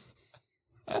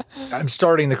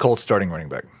starting the Colts starting running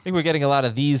back. I think we're getting a lot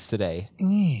of these today.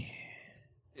 No,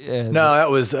 that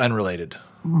was unrelated.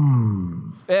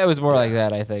 It was more like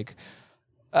that, I think.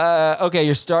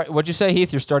 Okay, what'd you say,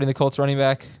 Heath? You're starting the Colts running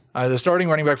back? The starting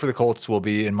running back for the Colts will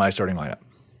be in my starting lineup.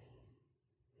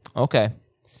 Okay.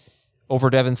 Over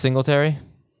Devin Singletary?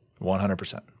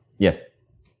 100%. Yes.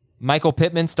 Michael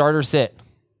Pittman, starter sit?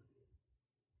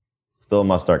 Still a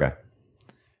must-start guy.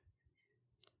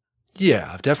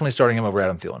 Yeah, definitely starting him over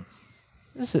Adam Thielen.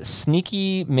 This is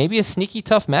maybe a sneaky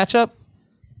tough matchup.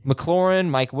 McLaurin,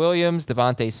 Mike Williams,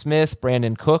 Devontae Smith,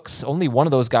 Brandon Cooks. Only one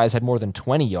of those guys had more than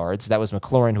 20 yards. That was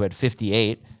McLaurin, who had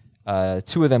 58.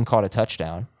 2 of them caught a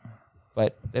touchdown.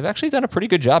 But they've actually done a pretty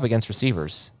good job against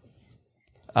receivers.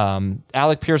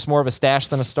 Alec Pierce more of a stash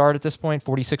than a start at this point.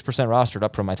 46% rostered,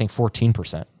 up from, I think,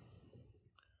 14%.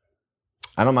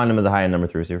 I don't mind him as a high-end number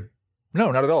 3 receiver.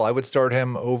 No, not at all. I would start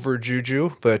him over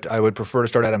Juju, but I would prefer to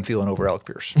start Adam Thielen over Alec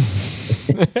Pierce.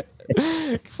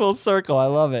 Full circle. I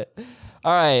love it.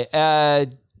 All right.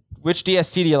 Which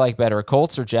DST do you like better,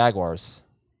 Colts or Jaguars?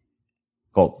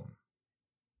 Colts.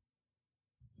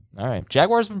 All right.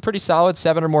 Jaguars have been pretty solid,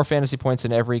 7 or more fantasy points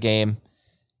in every game.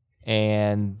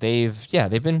 And they've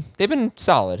been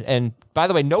solid. And by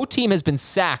the way, no team has been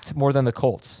sacked more than the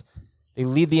Colts. They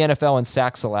lead the NFL in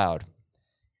sacks allowed.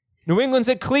 New England's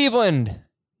at Cleveland.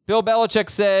 Bill Belichick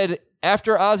said,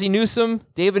 after Ozzie Newsome,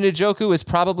 David Njoku is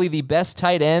probably the best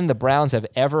tight end the Browns have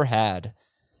ever had.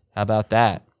 How about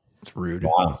that? It's rude.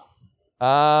 Wow.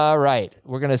 All right.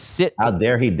 We're going to sit. How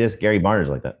dare he diss Gary Barnidge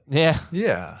like that? Yeah.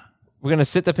 Yeah. We're going to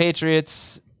sit the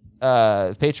Patriots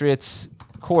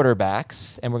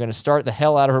quarterbacks, and we're going to start the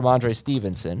hell out of Ramondre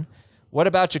Stevenson. What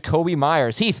about Jacoby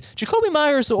Myers? Heath, Jacoby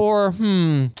Myers or,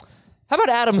 how about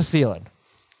Adam Thielen?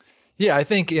 Yeah, I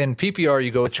think in PPR, you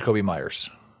go with Jacoby Myers.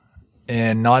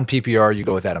 In non-PPR, you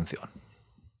go with Adam Thielen.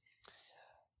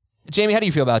 Jamie, how do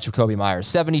you feel about Jacoby Myers?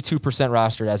 72%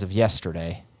 rostered as of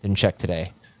yesterday. Didn't check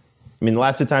today. I mean, the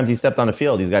last 2 times he stepped on the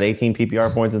field, he's got 18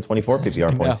 PPR points and 24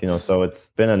 PPR points, so it's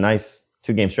been a nice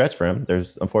 2-game stretch for him.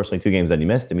 There's unfortunately 2 games that he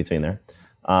missed in between there.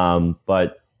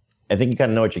 But I think you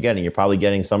kind of know what you're getting. You're probably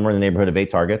getting somewhere in the neighborhood of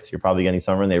 8 targets. You're probably getting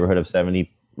somewhere in the neighborhood of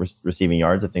 70 receiving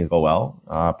yards if things go well.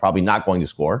 Probably not going to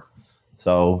score.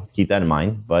 So keep that in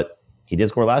mind. But he did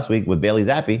score last week with Bailey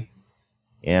Zappi.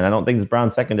 And I don't think this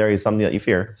Browns secondary is something that you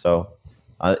fear. So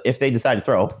if they decide to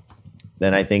throw,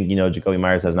 then I think, Jacoby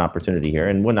Myers has an opportunity here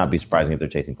and would not be surprising if they're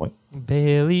chasing points.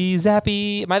 Bailey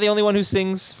Zappi. Am I the only one who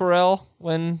sings Pharrell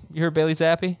when you hear Bailey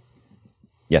Zappi?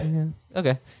 Yes. Yeah.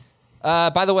 Okay.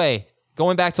 By the way,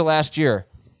 going back to last year,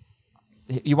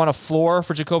 you want a floor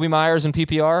for Jacoby Myers in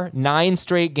PPR? 9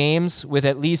 straight games with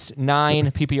at least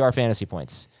 9 PPR fantasy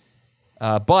points.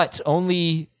 But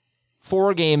only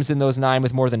 4 games in those 9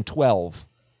 with more than 12.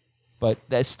 But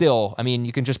that's still, I mean,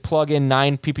 you can just plug in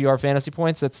 9 PPR fantasy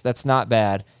points. That's not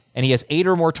bad. And he has 8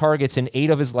 or more targets in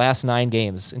 8 of his last 9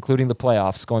 games, including the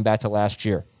playoffs, going back to last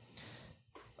year.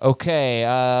 Okay.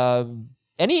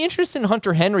 Any interest in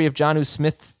Hunter Henry if Jonnu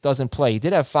Smith doesn't play? He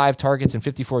did have 5 targets and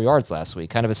 54 yards last week.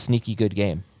 Kind of a sneaky good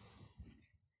game.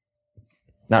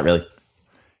 Not really.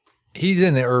 He's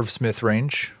in the Irv Smith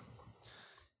range.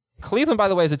 Cleveland, by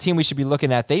the way, is a team we should be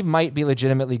looking at. They might be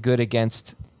legitimately good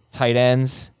against tight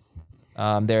ends.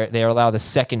 They allow the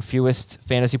second fewest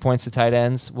fantasy points to tight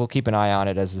ends. We'll keep an eye on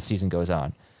it as the season goes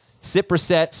on. Sit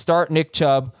Brissett, start Nick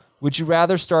Chubb. Would you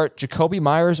rather start Jacoby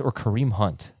Myers or Kareem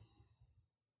Hunt?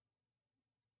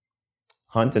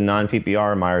 Hunt in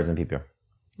non-PPR, Myers in PPR.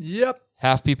 Yep.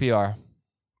 Half PPR.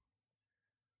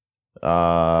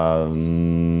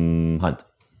 Hunt.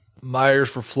 Myers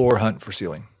for floor, Hunt for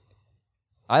ceiling.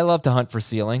 I love to hunt for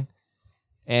ceiling.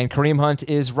 And Kareem Hunt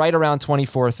is right around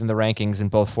 24th in the rankings in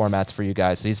both formats for you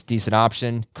guys. So he's a decent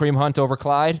option. Kareem Hunt over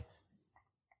Clyde?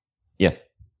 Yes.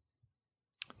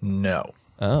 No.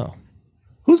 Oh.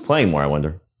 Who's playing more, I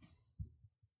wonder?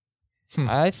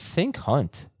 I think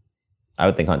Hunt. I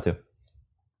would think Hunt too.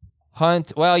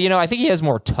 Hunt, well, I think he has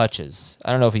more touches.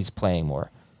 I don't know if he's playing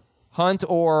more. Hunt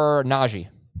or Najee?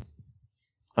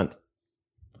 Hunt.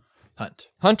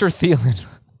 Hunter Thielen.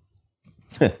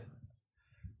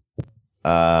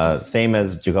 Same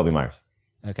as Jacoby Myers.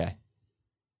 Okay.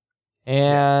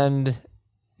 And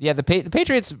the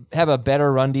Patriots have a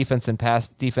better run defense than pass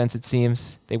defense, it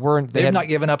seems. They have not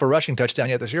given up a rushing touchdown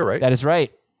yet this year, right? That is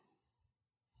right.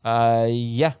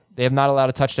 They have not allowed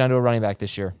a touchdown to a running back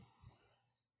this year.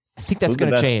 I think that's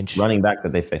going to change. Running back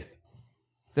that they faced.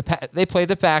 They played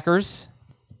the Packers,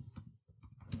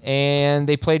 and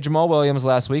they played Jamal Williams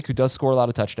last week, who does score a lot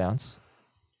of touchdowns.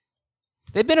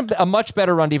 They've been a much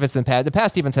better run defense than the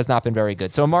pass defense has not been very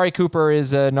good. So Amari Cooper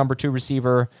is a number 2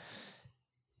 receiver.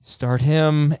 Start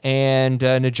him. And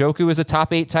Njoku is a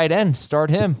top 8 tight end. Start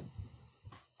him.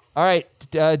 All right.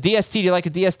 DST. Do you like a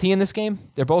DST in this game?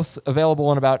 They're both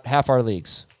available in about half our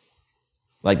leagues.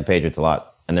 I like the Patriots a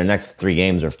lot. And their next 3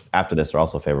 games after this are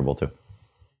also favorable too.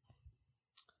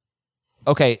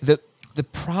 Okay. The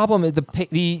problem is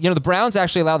the Browns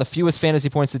actually allow the fewest fantasy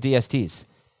points to DSTs.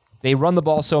 They run the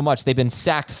ball so much. They've been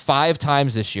sacked 5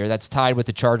 times this year. That's tied with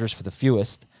the Chargers for the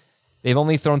fewest. They've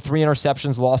only thrown 3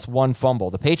 interceptions, lost 1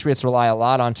 fumble. The Patriots rely a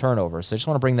lot on turnovers, so I just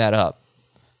want to bring that up.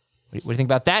 What do you think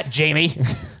about that, Jamie?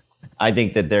 I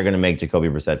think that they're going to make Jacoby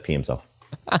Brissett pee himself.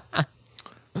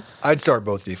 I'd start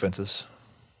both defenses.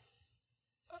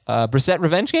 Brissett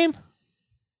revenge game?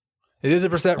 It is a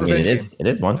Brissett revenge game. It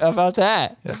is one. How about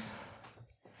that? Yes.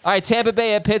 All right, Tampa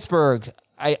Bay at Pittsburgh.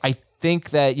 I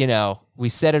think that, we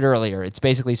said it earlier. It's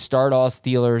basically start all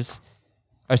Steelers.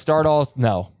 Or start all...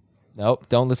 Nope,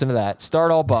 don't listen to that.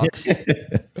 Start all Bucks.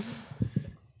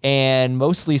 And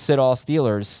mostly sit all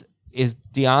Steelers. Is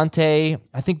Deontay...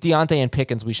 I think Deontay and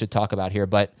Pickens we should talk about here,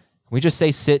 but can we just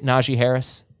say sit Najee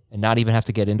Harris and not even have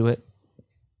to get into it?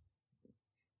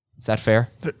 Is that fair?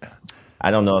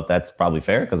 I don't know if that's probably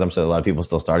fair because I'm sure a lot of people are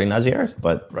still starting Najee Harris,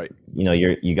 but right.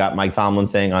 You got Mike Tomlin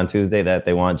saying on Tuesday that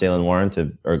they want Jaylen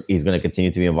Warren or he's going to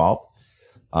continue to be involved.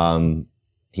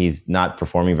 He's not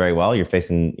performing very well. You're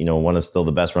facing, one of still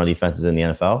the best run defenses in the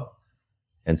NFL.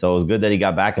 And so it was good that he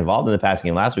got back involved in the passing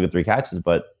game last week with 3 catches,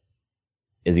 but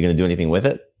is he going to do anything with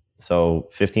it? So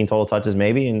 15 total touches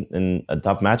maybe in a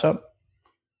tough matchup.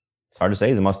 It's hard to say.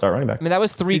 He's a must-start running back. I mean, that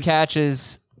was 3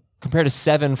 catches compared to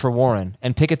 7 for Warren,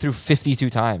 and Pickett threw 52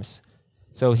 times.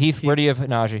 So, Heath, where do you have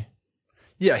Najee?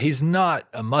 Yeah, he's not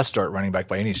a must-start running back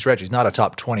by any stretch. He's not a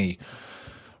top 20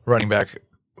 running back,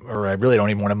 or I really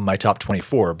don't even want him in my top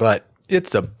 24, but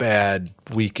it's a bad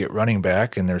week at running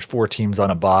back, and there's 4 teams on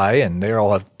a bye, and they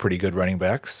all have pretty good running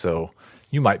backs, so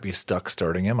you might be stuck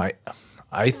starting him.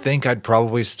 I think I'd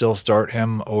probably still start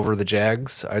him over the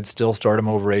Jags. I'd still start him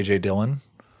over A.J. Dillon.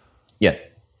 Yes.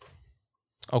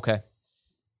 Okay.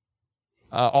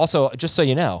 Also, just so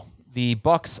you know, the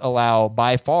Bucks allow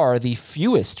by far the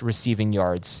fewest receiving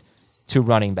yards to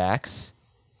running backs.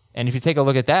 And if you take a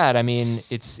look at that, I mean,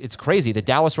 it's crazy. The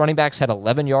Dallas running backs had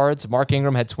 11 yards. Mark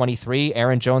Ingram had 23.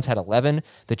 Aaron Jones had 11.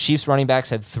 The Chiefs running backs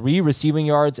had 3 receiving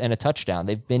yards and a touchdown.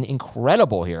 They've been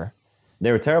incredible here.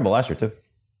 They were terrible last year, too.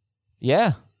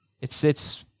 Yeah. It's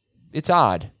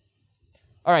odd.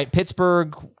 All right,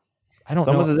 Pittsburgh, I don't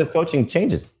know. It's almost as if coaching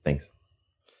changes things.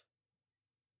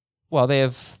 Well, they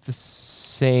have the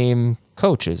same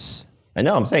coaches. I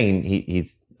know. I'm saying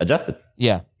he's adjusted.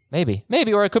 Yeah, maybe,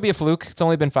 or it could be a fluke. It's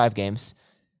only been 5 games.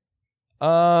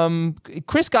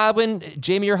 Chris Godwin,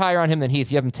 Jamie, you're higher on him than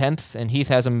Heath. You have him 10th, and Heath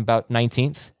has him about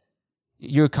 19th.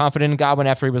 You're confident in Godwin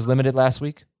after he was limited last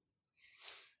week?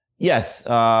 Yes.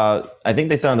 I think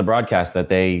they said on the broadcast that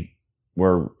they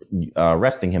were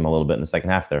resting him a little bit in the second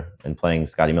half there and playing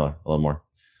Scotty Miller a little more.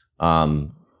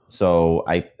 So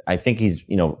I think he's,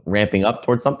 ramping up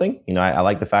towards something. I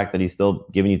like the fact that he's still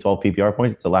giving you 12 PPR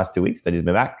points the last 2 weeks that he's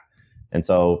been back. And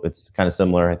so it's kind of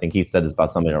similar. I think Heath said this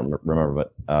about somebody I don't remember,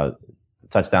 but the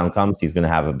touchdown comes, he's going to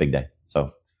have a big day.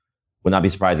 So would not be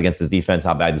surprised against his defense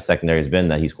how bad the secondary has been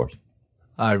that he scores.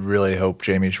 I really hope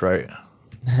Jamie's right.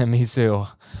 Me too.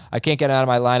 I can't get out of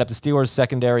my lineup. The Steelers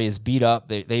secondary is beat up.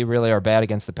 They really are bad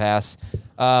against the pass.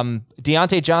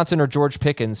 Deontay Johnson or George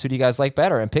Pickens? Who do you guys like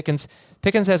better? And Pickens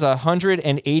has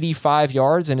 185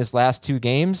 yards in his last 2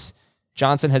 games.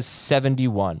 Johnson has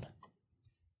 71.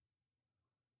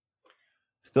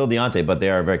 Still Deontay, but they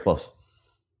are very close.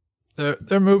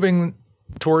 They're moving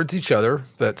towards each other.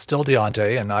 That's still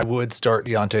Deontay, and I would start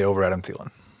Deontay over Adam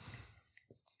Thielen.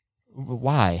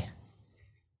 Why?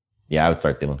 Yeah, I would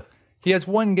start Thielen. He has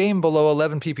 1 game below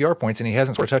 11 PPR points, and he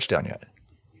hasn't scored a touchdown yet.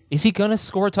 Is he going to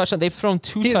score a touchdown? They've thrown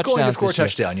 2 touchdowns. He's going to score a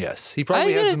touchdown, yes. He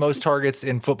probably has the most targets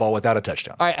in football without a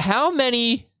touchdown. All right, how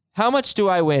much do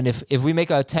I win if we make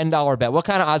a $10 bet? What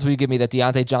kind of odds will you give me that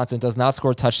Deontay Johnson does not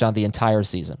score a touchdown the entire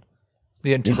season?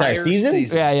 The entire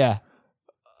season? Yeah.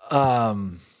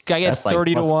 Can I get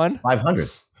 30 to 1? 500.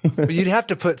 But you'd have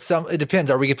to put some. It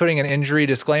depends. Are we putting an injury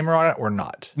disclaimer on it or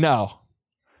not? No.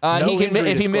 No, he can,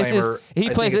 if he misses, he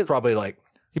plays it. Probably like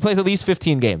he plays at least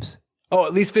 15 games. Oh,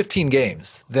 at least 15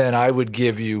 games. Then I would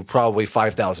give you probably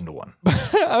 5,000 to 1.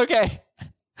 Okay.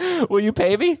 Will you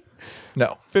pay me?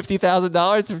 No.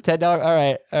 $50,000 for $10.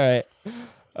 All right.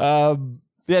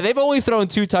 Yeah, they've only thrown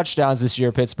 2 touchdowns this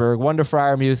year, Pittsburgh. 1 to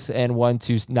Freiermuth and 1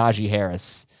 to Najee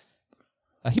Harris.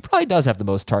 He probably does have the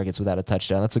most targets without a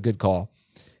touchdown. That's a good call.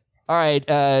 All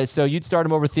right, so you'd start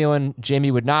him over Thielen. Jamie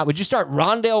would not. Would you start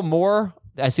Rondale Moore?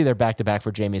 I see they're back-to-back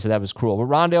for Jamie, so that was cruel.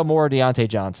 But Rondale Moore or Deontay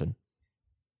Johnson?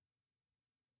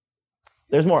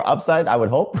 There's more upside, I would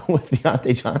hope, with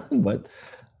Deontay Johnson, but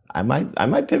I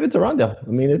might pivot to Rondale. I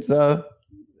mean, it's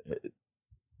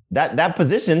that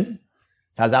position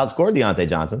has outscored Deontay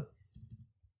Johnson.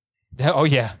 Oh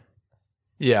yeah.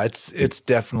 Yeah, it's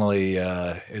definitely,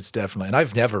 and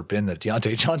I've never been the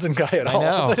Deontay Johnson guy at all. I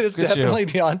know. But it's definitely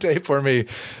Deontay for me.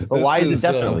 But why is it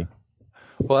definitely?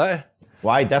 What?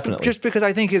 Why definitely? Just because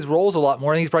I think his role's a lot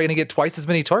more, and he's probably going to get twice as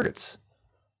many targets.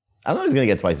 I don't know if he's going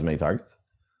to get twice as many targets.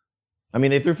 I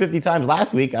mean, they threw 50 times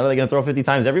last week. Are they going to throw 50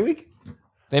 times every week?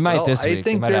 They might this week. I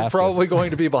think they're probably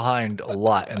going to be behind a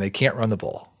lot, and they can't run the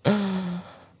ball.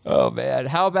 Oh man,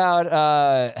 how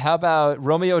about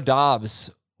Romeo Dobbs?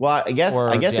 Well, I guess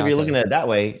Or if you're Deontay. looking at it that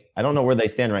way, I don't know where they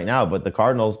stand right now, but the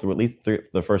Cardinals through at least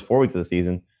the first 4 weeks of the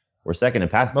season were second in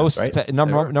pass attempts, Most right?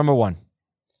 number one.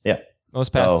 Yeah. Most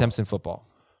pass So- attempts in football.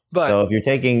 But So if you're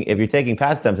taking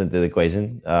pass attempts into the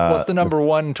equation, what's the number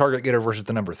one target getter versus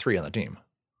the number 3 on the team?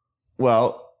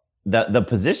 Well, the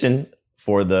position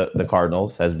for the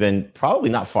Cardinals has been probably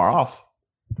not far off.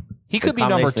 He The could be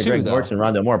number combination of 2 Greg though. Dortch and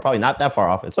Rondale Moore probably not that far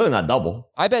off. It's certainly not double.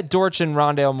 I bet Dortch and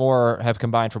Rondale Moore have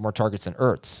combined for more targets than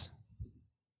Ertz.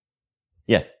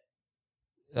 Yes.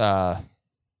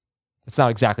 It's not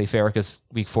exactly fair because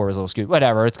week 4 is a little skewed.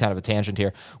 Whatever. It's kind of a tangent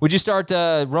here. Would you start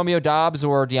Romeo Dobbs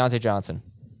or Deontay Johnson?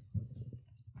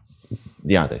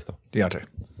 Deontay still. Deontay.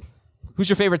 Who's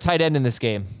your favorite tight end in this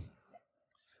game?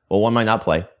 Well, one might not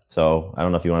play, so I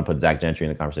don't know if you want to put Zach Gentry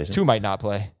in the conversation. 2 might not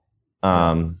play.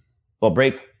 Well,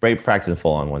 break practice in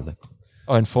full on Wednesday.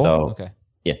 Oh, in full? So, Okay.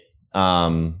 Yeah.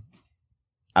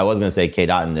 I was going to say K.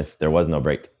 Dotton if there was no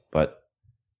break, but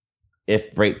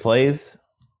if break plays,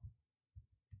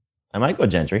 I might go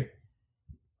Gentry.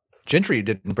 Gentry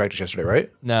didn't practice yesterday,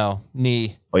 right? No.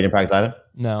 Knee. Oh, you didn't practice either?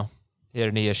 No. He had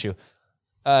a knee issue.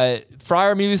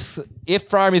 Freiermuth, if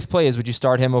Freiermuth plays, would you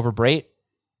start him over Brait?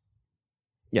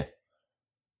 Yes.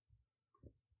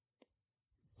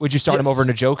 Would you start him Yes. over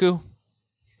Njoku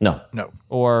No. No.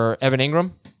 or Evan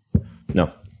Ingram?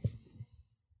 No.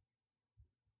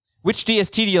 Which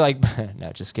DST do you like?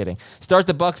 No, just kidding. Start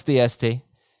the Bucks DST.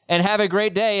 And have a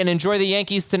great day and enjoy the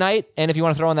Yankees tonight. And if you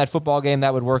want to throw in that football game,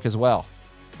 that would work as well.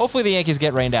 Hopefully the Yankees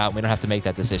get rained out and we don't have to make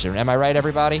that decision. Am I right,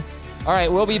 everybody? All right,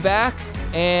 we'll be back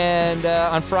and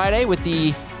on Friday with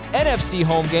the NFC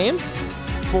home games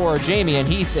for Jamie and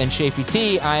Heath and Chafee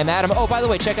T. I am Adam. Oh, by the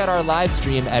way, check out our live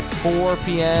stream at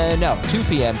 2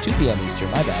 p.m.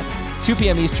 Eastern, my bad. 2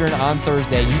 p.m. Eastern on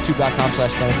Thursday,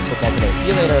 youtube.com/fantasy football today. See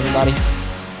you later, everybody.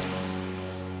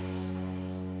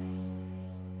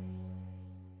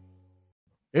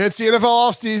 It's the NFL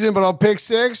offseason, but on Pick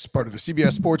Six, part of the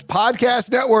CBS Sports Podcast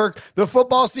Network, the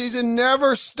football season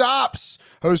never stops.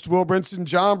 Host Will Brinson,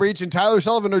 John Breach, and Tyler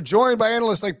Sullivan are joined by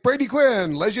analysts like Brady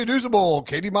Quinn, Lesia Dusable,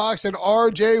 Katie Mox, and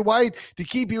RJ White to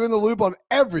keep you in the loop on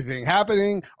everything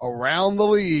happening around the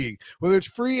league. Whether it's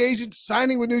free agents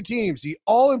signing with new teams, the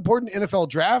all-important NFL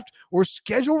draft, or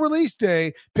schedule release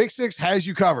day, Pick Six has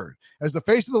you covered. As the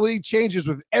face of the league changes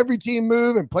with every team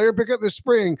move and player pickup this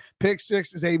spring, Pick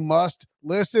Six is a must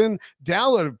listen.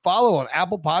 Download and follow on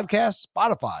Apple Podcasts,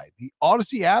 Spotify, the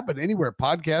Odyssey app, and anywhere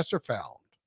podcasts are found.